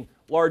formulating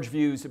large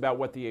views about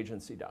what the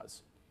agency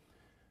does.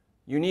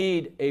 You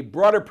need a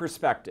broader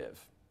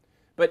perspective.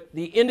 But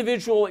the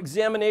individual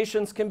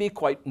examinations can be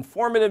quite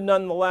informative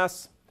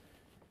nonetheless.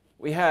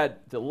 We had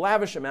the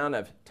lavish amount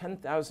of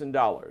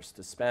 $10,000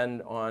 to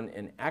spend on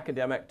an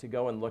academic to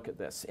go and look at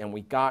this. And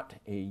we got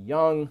a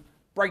young,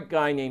 bright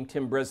guy named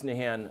Tim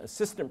Bresnahan,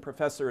 assistant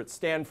professor at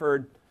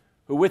Stanford,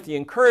 who with the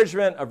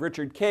encouragement of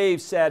Richard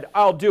Cave said,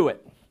 "I'll do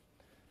it."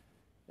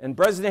 And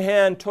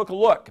Bresnahan took a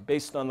look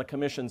based on the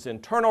commission's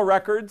internal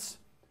records,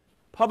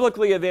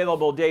 publicly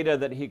available data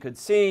that he could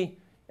see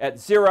at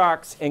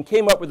Xerox, and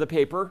came up with a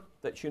paper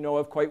that you know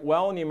of quite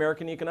well in the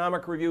American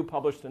Economic Review,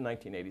 published in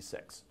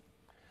 1986.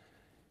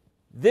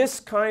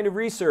 This kind of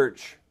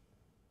research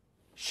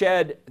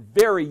shed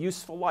very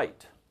useful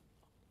light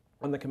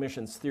on the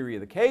Commission's theory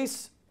of the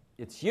case,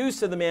 its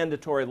use of the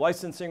mandatory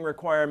licensing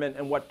requirement,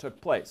 and what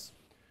took place.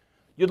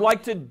 You'd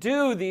like to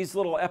do these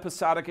little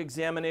episodic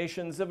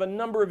examinations of a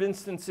number of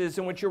instances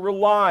in which you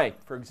rely,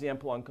 for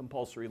example, on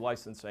compulsory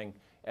licensing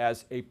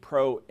as a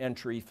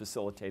pro-entry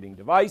facilitating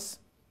device.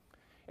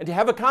 And to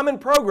have a common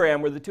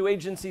program where the two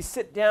agencies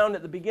sit down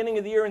at the beginning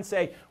of the year and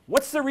say,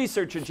 what's the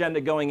research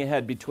agenda going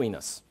ahead between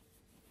us?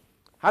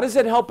 How does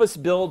it help us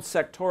build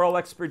sectoral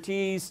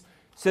expertise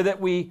so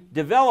that we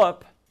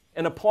develop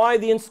and apply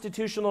the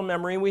institutional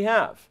memory we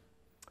have?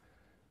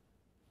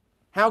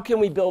 How can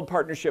we build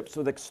partnerships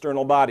with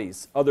external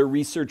bodies, other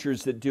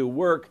researchers that do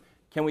work?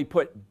 Can we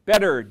put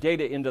better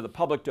data into the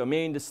public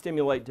domain to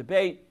stimulate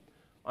debate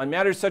on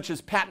matters such as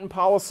patent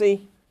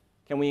policy?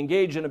 Can we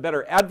engage in a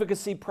better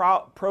advocacy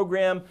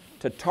program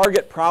to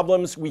target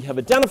problems we have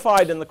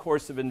identified in the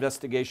course of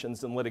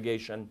investigations and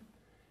litigation?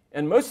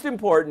 And most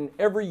important,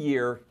 every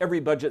year,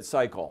 every budget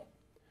cycle,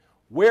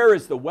 where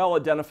is the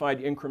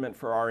well-identified increment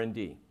for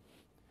R&D?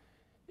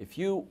 If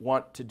you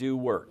want to do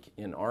work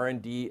in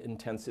R&D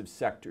intensive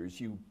sectors,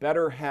 you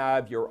better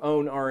have your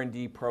own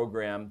R&D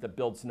program that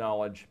builds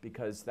knowledge,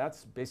 because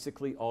that's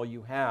basically all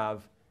you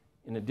have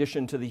in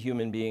addition to the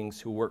human beings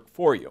who work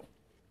for you.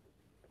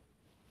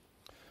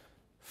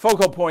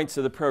 Focal points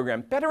of the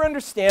program: better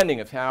understanding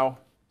of how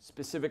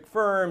specific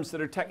firms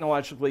that are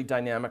technologically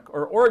dynamic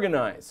are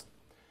organized,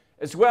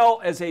 as well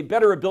as a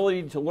better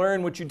ability to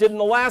learn what you did in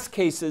the last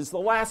cases, the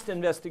last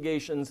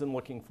investigations, and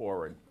looking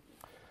forward.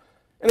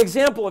 An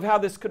example of how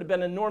this could have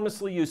been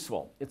enormously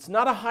useful. It's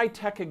not a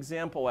high-tech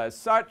example as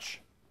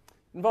such.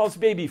 It involves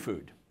baby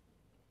food.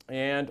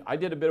 And I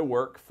did a bit of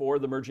work for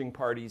the merging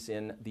parties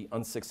in the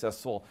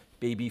unsuccessful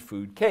baby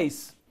food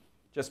case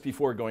just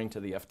before going to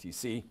the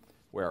FTC,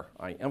 where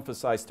I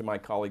emphasized to my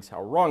colleagues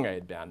how wrong I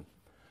had been.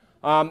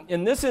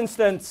 In this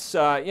instance,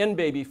 in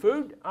baby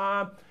food,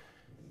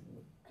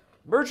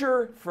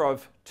 merger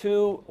of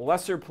two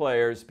lesser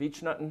players,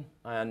 Beech-Nut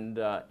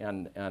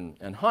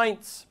and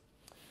Heinz.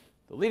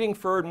 The leading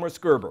firm was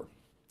Gerber.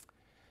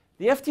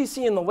 The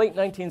FTC in the late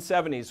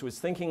 1970s was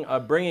thinking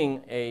of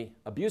bringing an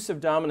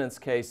abusive dominance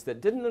case that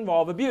didn't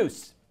involve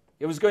abuse.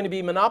 It was going to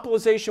be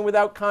monopolization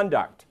without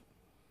conduct.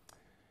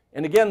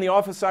 And again, the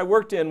office I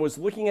worked in was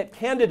looking at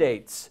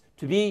candidates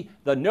to be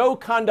the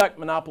no-conduct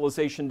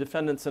monopolization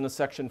defendants in a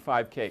Section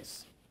 5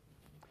 case.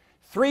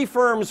 3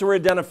 firms were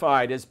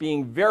identified as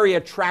being very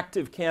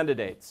attractive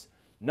candidates.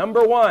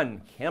 Number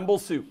 1, Campbell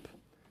Soup.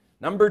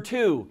 Number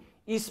 2,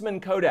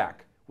 Eastman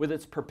Kodak, with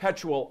its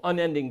perpetual,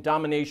 unending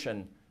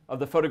domination of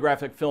the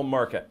photographic film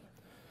market,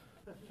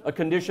 a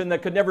condition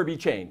that could never be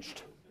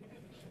changed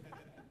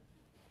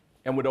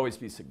and would always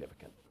be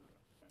significant.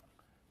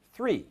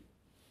 3,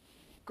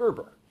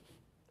 Gerber.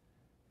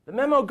 The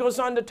memo goes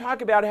on to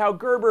talk about how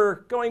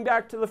Gerber, going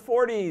back to the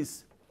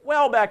 40s,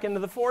 well back into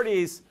the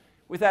 40s,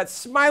 with that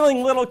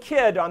smiling little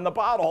kid on the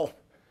bottle,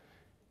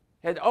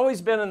 had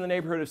always been in the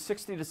neighborhood of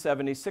 60 to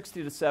 70,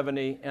 60 to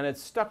 70, and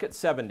it's stuck at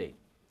 70.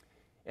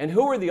 And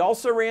who were the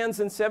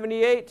also-rans in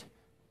 78?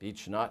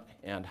 Beechnut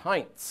and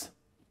Heinz.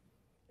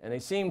 And they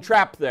seemed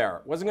trapped there.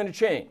 It wasn't going to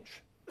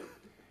change.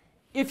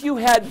 If you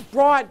had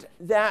brought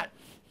that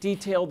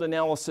detailed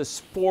analysis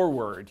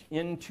forward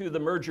into the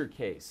merger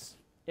case,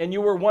 and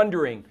you were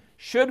wondering,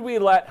 should we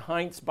let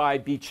Heinz buy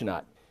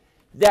Beechnut?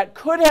 That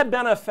could have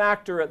been a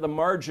factor at the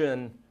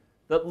margin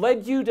that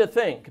led you to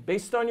think,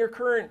 based on your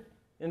current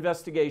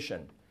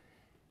investigation,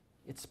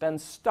 it's been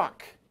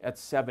stuck at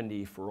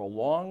 70 for a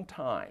long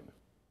time.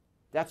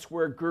 That's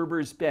where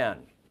Gerber's been.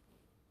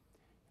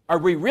 Are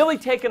we really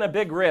taking a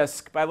big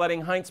risk by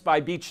letting Heinz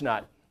buy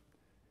Beechnut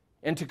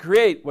and to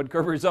create what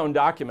Gerber's own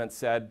document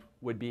said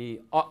would be,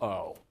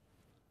 a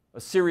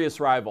serious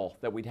rival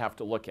that we'd have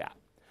to look at?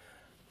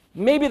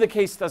 Maybe the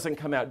case doesn't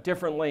come out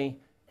differently,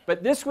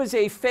 but this was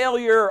a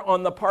failure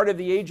on the part of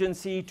the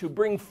agency to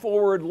bring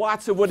forward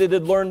lots of what it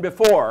had learned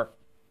before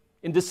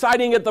in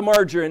deciding at the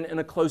margin in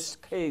a close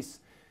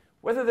case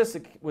whether this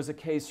was a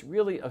case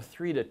really of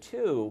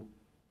 3-2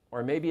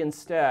 or maybe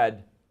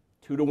instead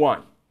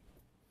 2-1.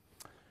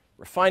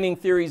 Refining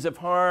theories of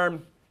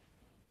harm,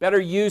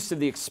 better use of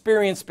the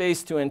experience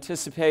base to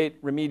anticipate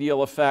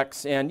remedial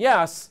effects, and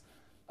yes,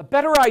 a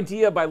better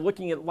idea by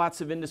looking at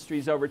lots of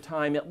industries over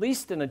time, at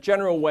least in a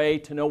general way,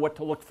 to know what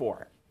to look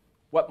for,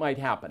 what might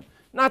happen.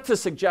 Not to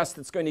suggest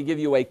it's going to give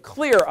you a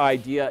clear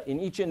idea in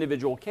each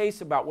individual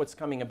case about what's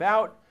coming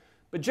about,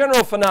 but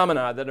general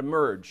phenomena that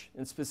emerge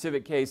in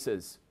specific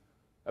cases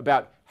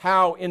about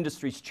how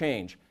industries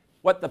change,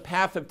 what the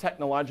path of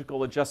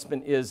technological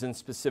adjustment is in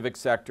specific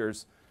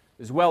sectors,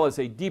 as well as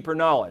a deeper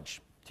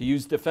knowledge, to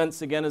use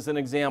defense again as an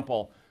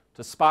example,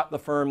 to spot the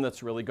firm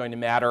that's really going to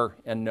matter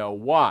and know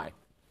why.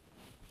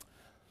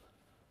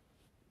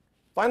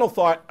 Final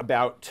thought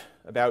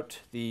about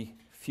the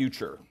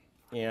future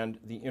and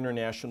the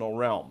international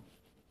realm.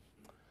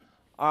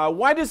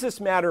 Why does this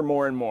matter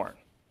more and more?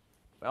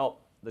 Well,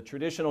 the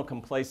traditional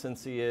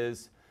complacency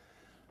is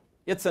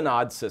it's an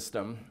odd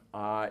system.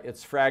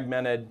 It's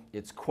fragmented,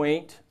 it's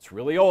quaint, it's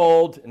really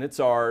old, and it's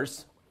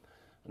ours.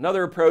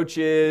 Another approach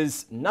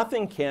is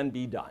nothing can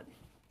be done.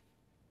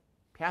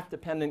 Path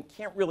dependent,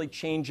 can't really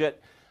change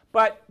it,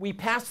 but we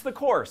passed the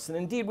course, and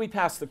indeed we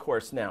passed the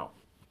course now.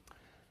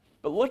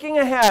 But looking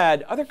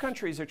ahead, other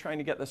countries are trying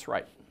to get this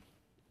right.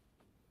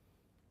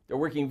 They're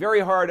working very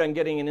hard on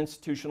getting an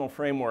institutional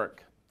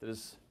framework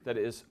that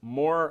is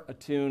more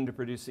attuned to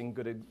producing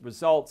good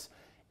results.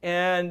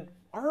 And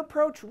our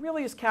approach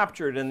really is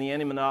captured in the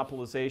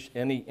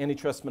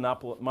Antitrust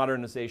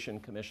Modernization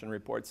Commission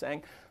report,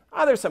 saying,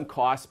 there's some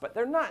costs, but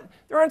there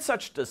aren't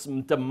such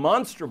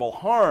demonstrable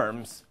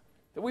harms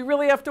that we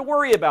really have to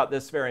worry about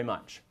this very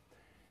much.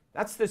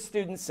 That's the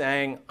student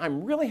saying,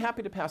 I'm really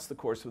happy to pass the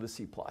course with a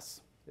C+.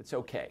 It's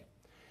okay.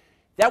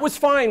 That was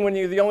fine when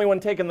you're the only one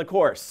taking the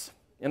course.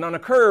 And on a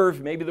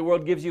curve, maybe the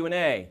world gives you an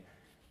A.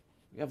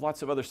 We have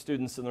lots of other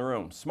students in the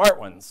room, smart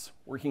ones,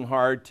 working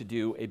hard to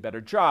do a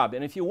better job.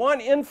 And if you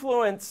want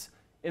influence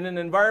in an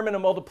environment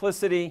of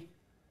multiplicity,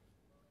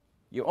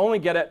 you only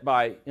get it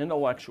by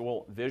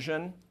intellectual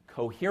vision,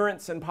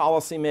 coherence in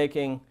policy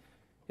making.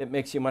 It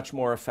makes you much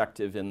more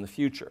effective in the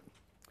future.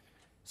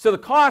 So the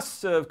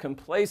costs of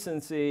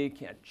complacency,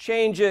 can't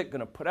change it, going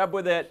to put up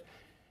with it,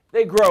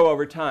 they grow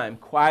over time,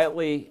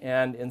 quietly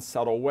and in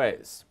subtle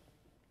ways.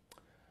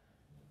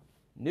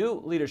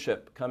 New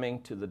leadership coming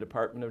to the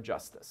Department of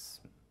Justice.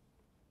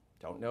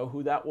 Don't know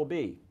who that will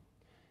be.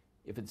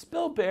 If it's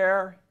Bill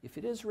Baer, if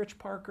it is Rich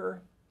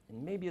Parker,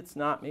 and maybe it's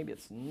not, maybe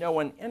it's no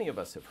one any of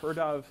us have heard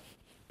of,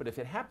 but if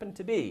it happened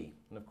to be,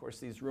 and of course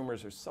these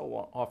rumors are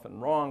so often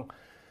wrong.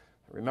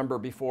 I remember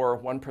before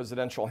one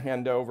presidential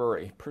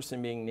handover, a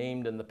person being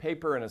named in the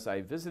paper, and as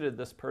I visited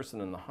this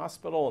person in the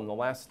hospital in the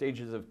last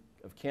stages of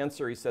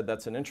cancer, he said,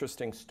 that's an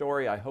interesting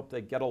story. I hope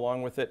they get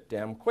along with it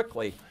damn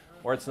quickly,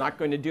 or it's not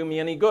going to do me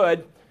any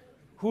good.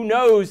 Who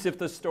knows if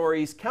the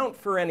stories count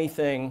for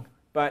anything,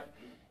 but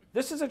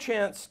this is a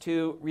chance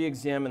to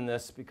re-examine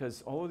this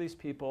because all of these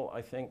people,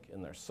 I think,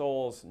 in their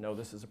souls know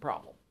this is a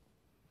problem.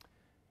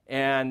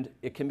 And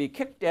it can be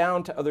kicked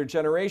down to other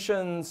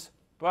generations,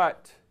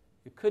 but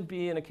it could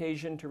be an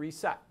occasion to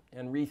reset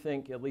and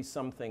rethink at least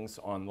some things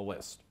on the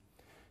list.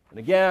 And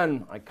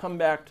again, I come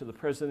back to the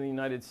President of the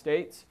United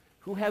States,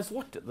 who has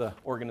looked at the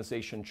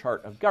organization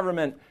chart of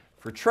government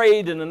for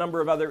trade in a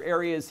number of other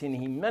areas, and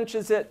he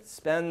mentions it,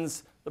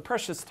 spends the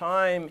precious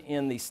time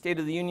in the State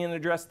of the Union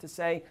address to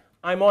say,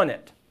 I'm on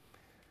it.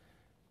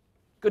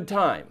 Good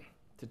time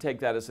to take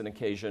that as an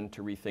occasion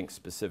to rethink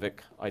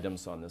specific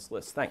items on this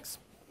list. Thanks.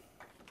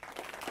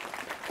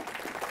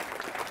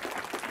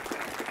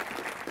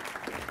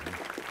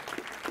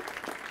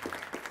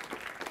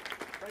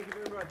 Thank you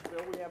very much,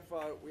 Bill.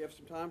 We have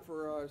some time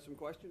for some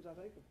questions, I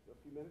think, a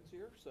few minutes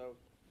here. So,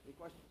 any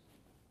questions?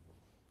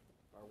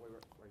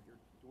 Right here.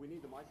 Do we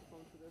need the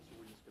microphone for this,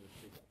 or are we just going to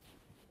speak up?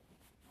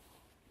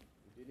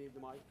 Do you need the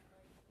mic?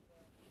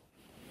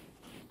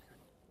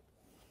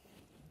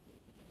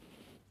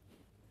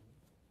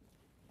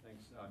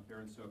 Thanks. I'm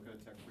Baron Soka,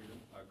 Tech Freedom.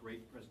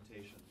 Great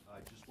presentation.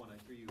 I just want to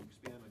hear you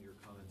expand on your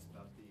comments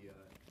about the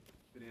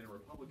Banana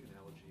Republic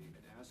analogy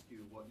and ask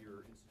you what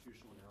your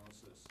institutional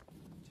analysis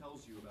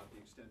tells you about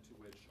the extent to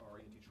which our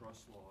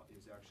antitrust law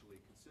is actually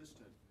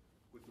consistent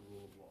with the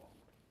rule of law.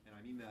 And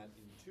I mean that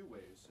in two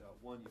ways.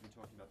 One, you've been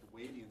talking about the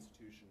way the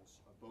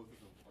institutions, both of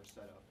them, are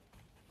set up,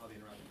 how they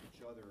interact with each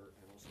other,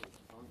 and also with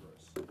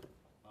Congress.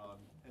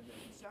 And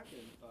then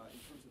second, in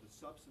terms of the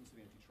substance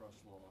of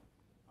antitrust law,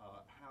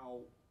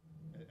 how,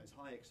 as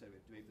Hayek said, we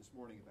had a debate this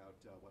morning about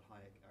what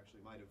Hayek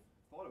actually might have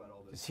thought about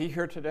all this. Is he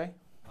here today?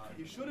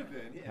 He should have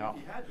been, and No. if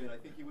he had been, I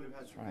think he would have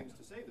had some things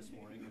to say this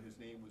morning, and his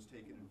name was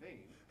taken in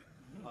vain.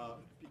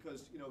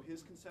 Because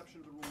his conception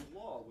of the rule of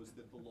law was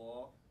that the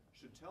law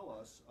should tell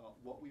us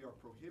what we are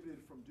prohibited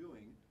from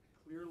doing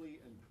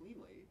clearly and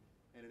cleanly,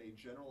 and in a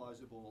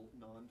generalizable,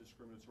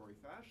 non-discriminatory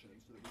fashion,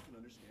 so that we can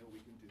understand what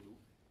we can do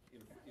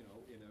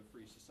in a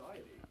free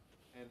society.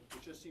 And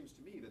it just seems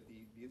to me that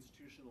the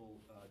institutional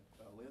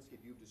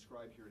landscape you've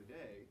described here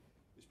today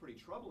is pretty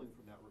troubling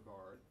from that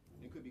regard,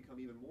 and could become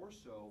even more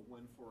so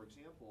when, for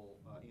example,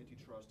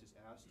 antitrust is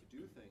asked to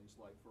do things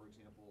like, for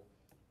example,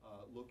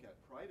 look at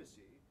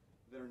privacy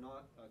that are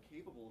not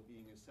capable of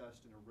being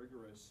assessed in a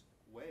rigorous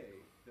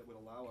way that would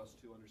allow us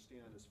to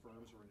understand as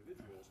firms or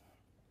individuals,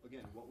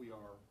 again, what we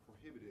are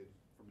prohibited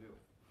from doing.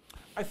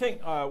 I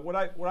think what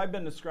I've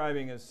been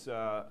describing is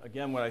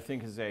again what I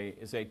think is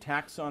a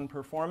tax on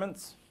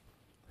performance.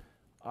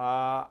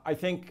 I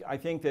think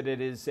that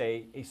it is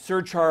a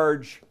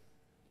surcharge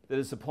that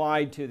is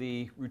applied to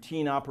the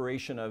routine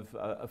operation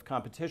of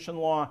competition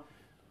law.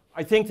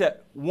 I think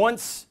that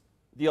once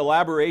the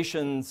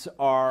elaborations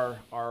are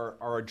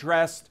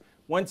addressed,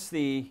 once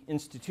the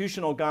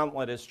institutional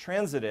gauntlet is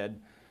transited,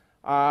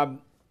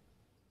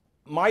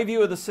 my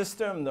view of the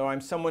system, though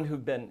I'm someone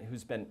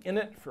who's been in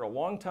it for a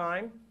long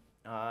time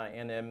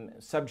and am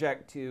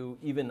subject to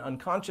even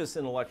unconscious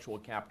intellectual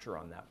capture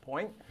on that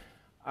point,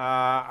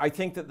 I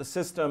think that the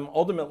system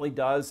ultimately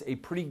does a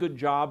pretty good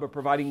job of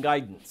providing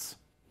guidance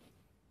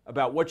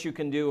about what you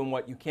can do and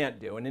what you can't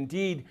do. And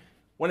indeed,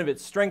 one of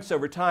its strengths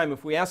over time,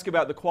 if we ask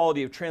about the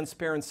quality of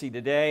transparency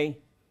today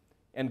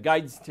and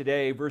guidance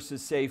today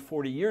versus, say,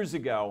 40 years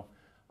ago,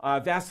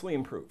 vastly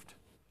improved.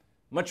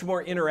 Much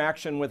more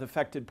interaction with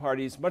affected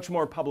parties, much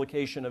more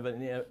publication of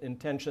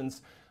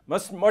intentions,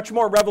 much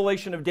more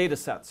revelation of data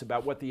sets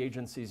about what the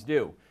agencies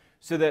do,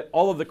 so that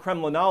all of the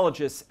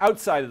Kremlinologists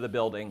outside of the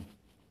building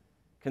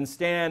can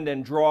stand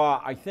and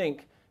draw, I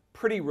think,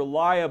 pretty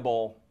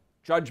reliable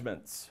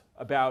judgments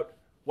about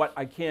what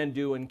I can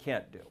do and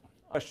can't do.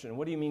 Question,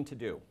 what do you mean to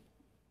do?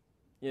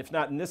 If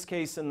not in this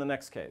case, in the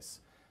next case.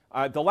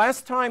 The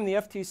last time the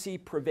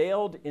FTC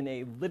prevailed in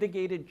a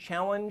litigated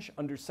challenge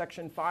under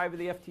Section 5 of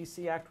the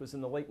FTC Act was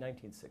in the late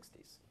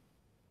 1960s.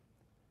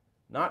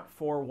 Not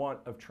for want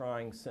of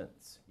trying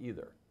since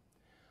either.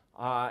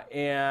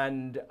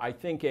 And I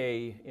think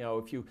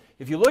if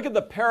you look at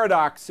the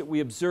paradox that we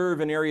observe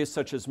in areas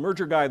such as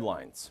merger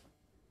guidelines,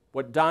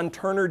 what Don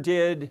Turner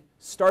did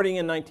starting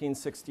in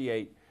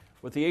 1968,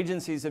 what the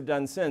agencies have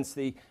done since,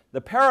 the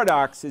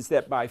paradox is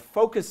that by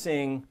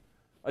focusing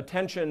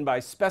attention, by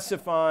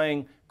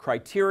specifying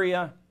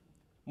criteria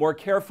more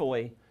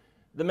carefully,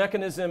 the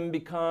mechanism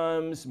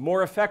becomes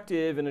more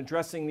effective in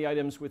addressing the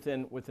items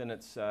within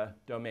its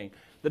domain.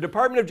 The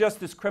Department of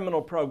Justice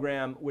criminal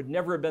program would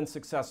never have been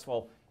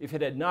successful if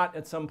it had not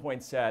at some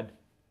point said,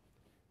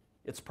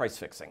 it's price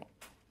fixing,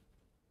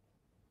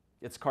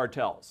 it's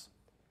cartels.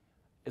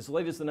 As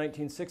late as the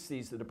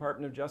 1960s, the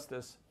Department of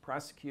Justice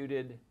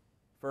prosecuted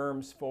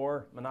firms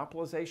for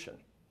monopolization.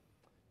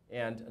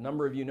 And a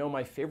number of you know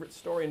my favorite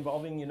story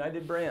involving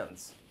United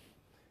Brands.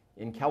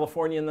 In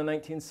California in the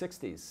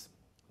 1960s,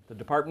 the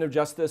Department of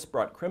Justice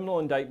brought criminal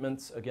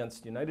indictments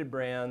against United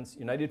Brands,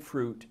 United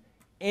Fruit,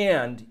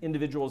 and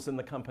individuals in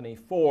the company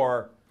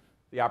for,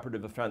 the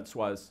operative offense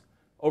was,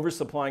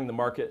 oversupplying the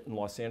market in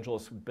Los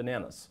Angeles with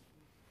bananas.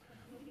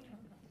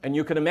 And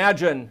you can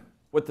imagine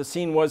what the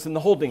scene was in the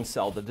holding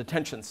cell, the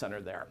detention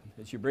center there,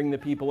 as you bring the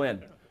people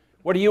in.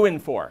 What are you in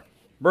for?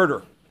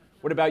 Murder.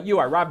 What about you?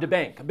 I robbed a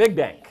bank, a big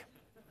bank.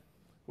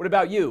 What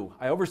about you?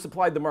 I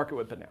oversupplied the market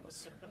with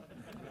bananas.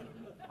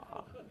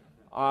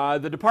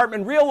 The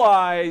department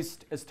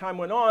realized, as time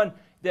went on,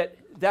 that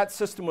that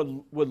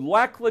system would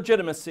lack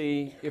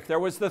legitimacy if there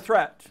was the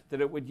threat that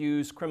it would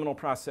use criminal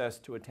process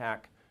to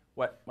attack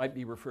what might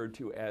be referred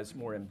to as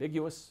more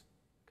ambiguous,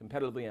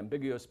 competitively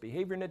ambiguous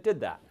behavior, and it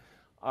did that.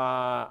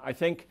 I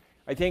think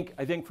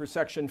for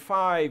Section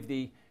 5,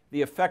 the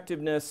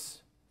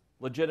effectiveness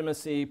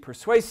legitimacy,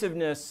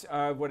 persuasiveness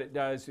of what it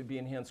does would be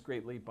enhanced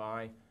greatly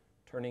by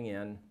turning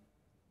in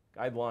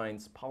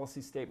guidelines,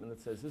 policy statement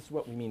that says this is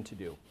what we mean to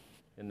do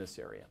in this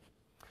area.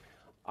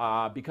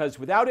 Because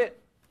without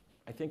it,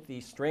 I think the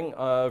string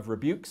of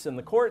rebukes in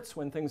the courts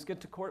when things get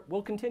to court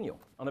will continue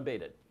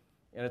unabated.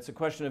 And it's a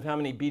question of how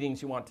many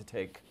beatings you want to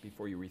take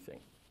before you rethink.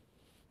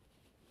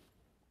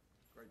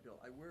 Great, Bill.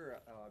 We're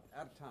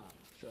out of time,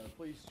 so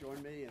please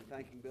join me in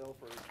thanking Bill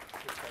for his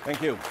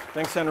Thank you.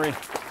 Thanks, Henry.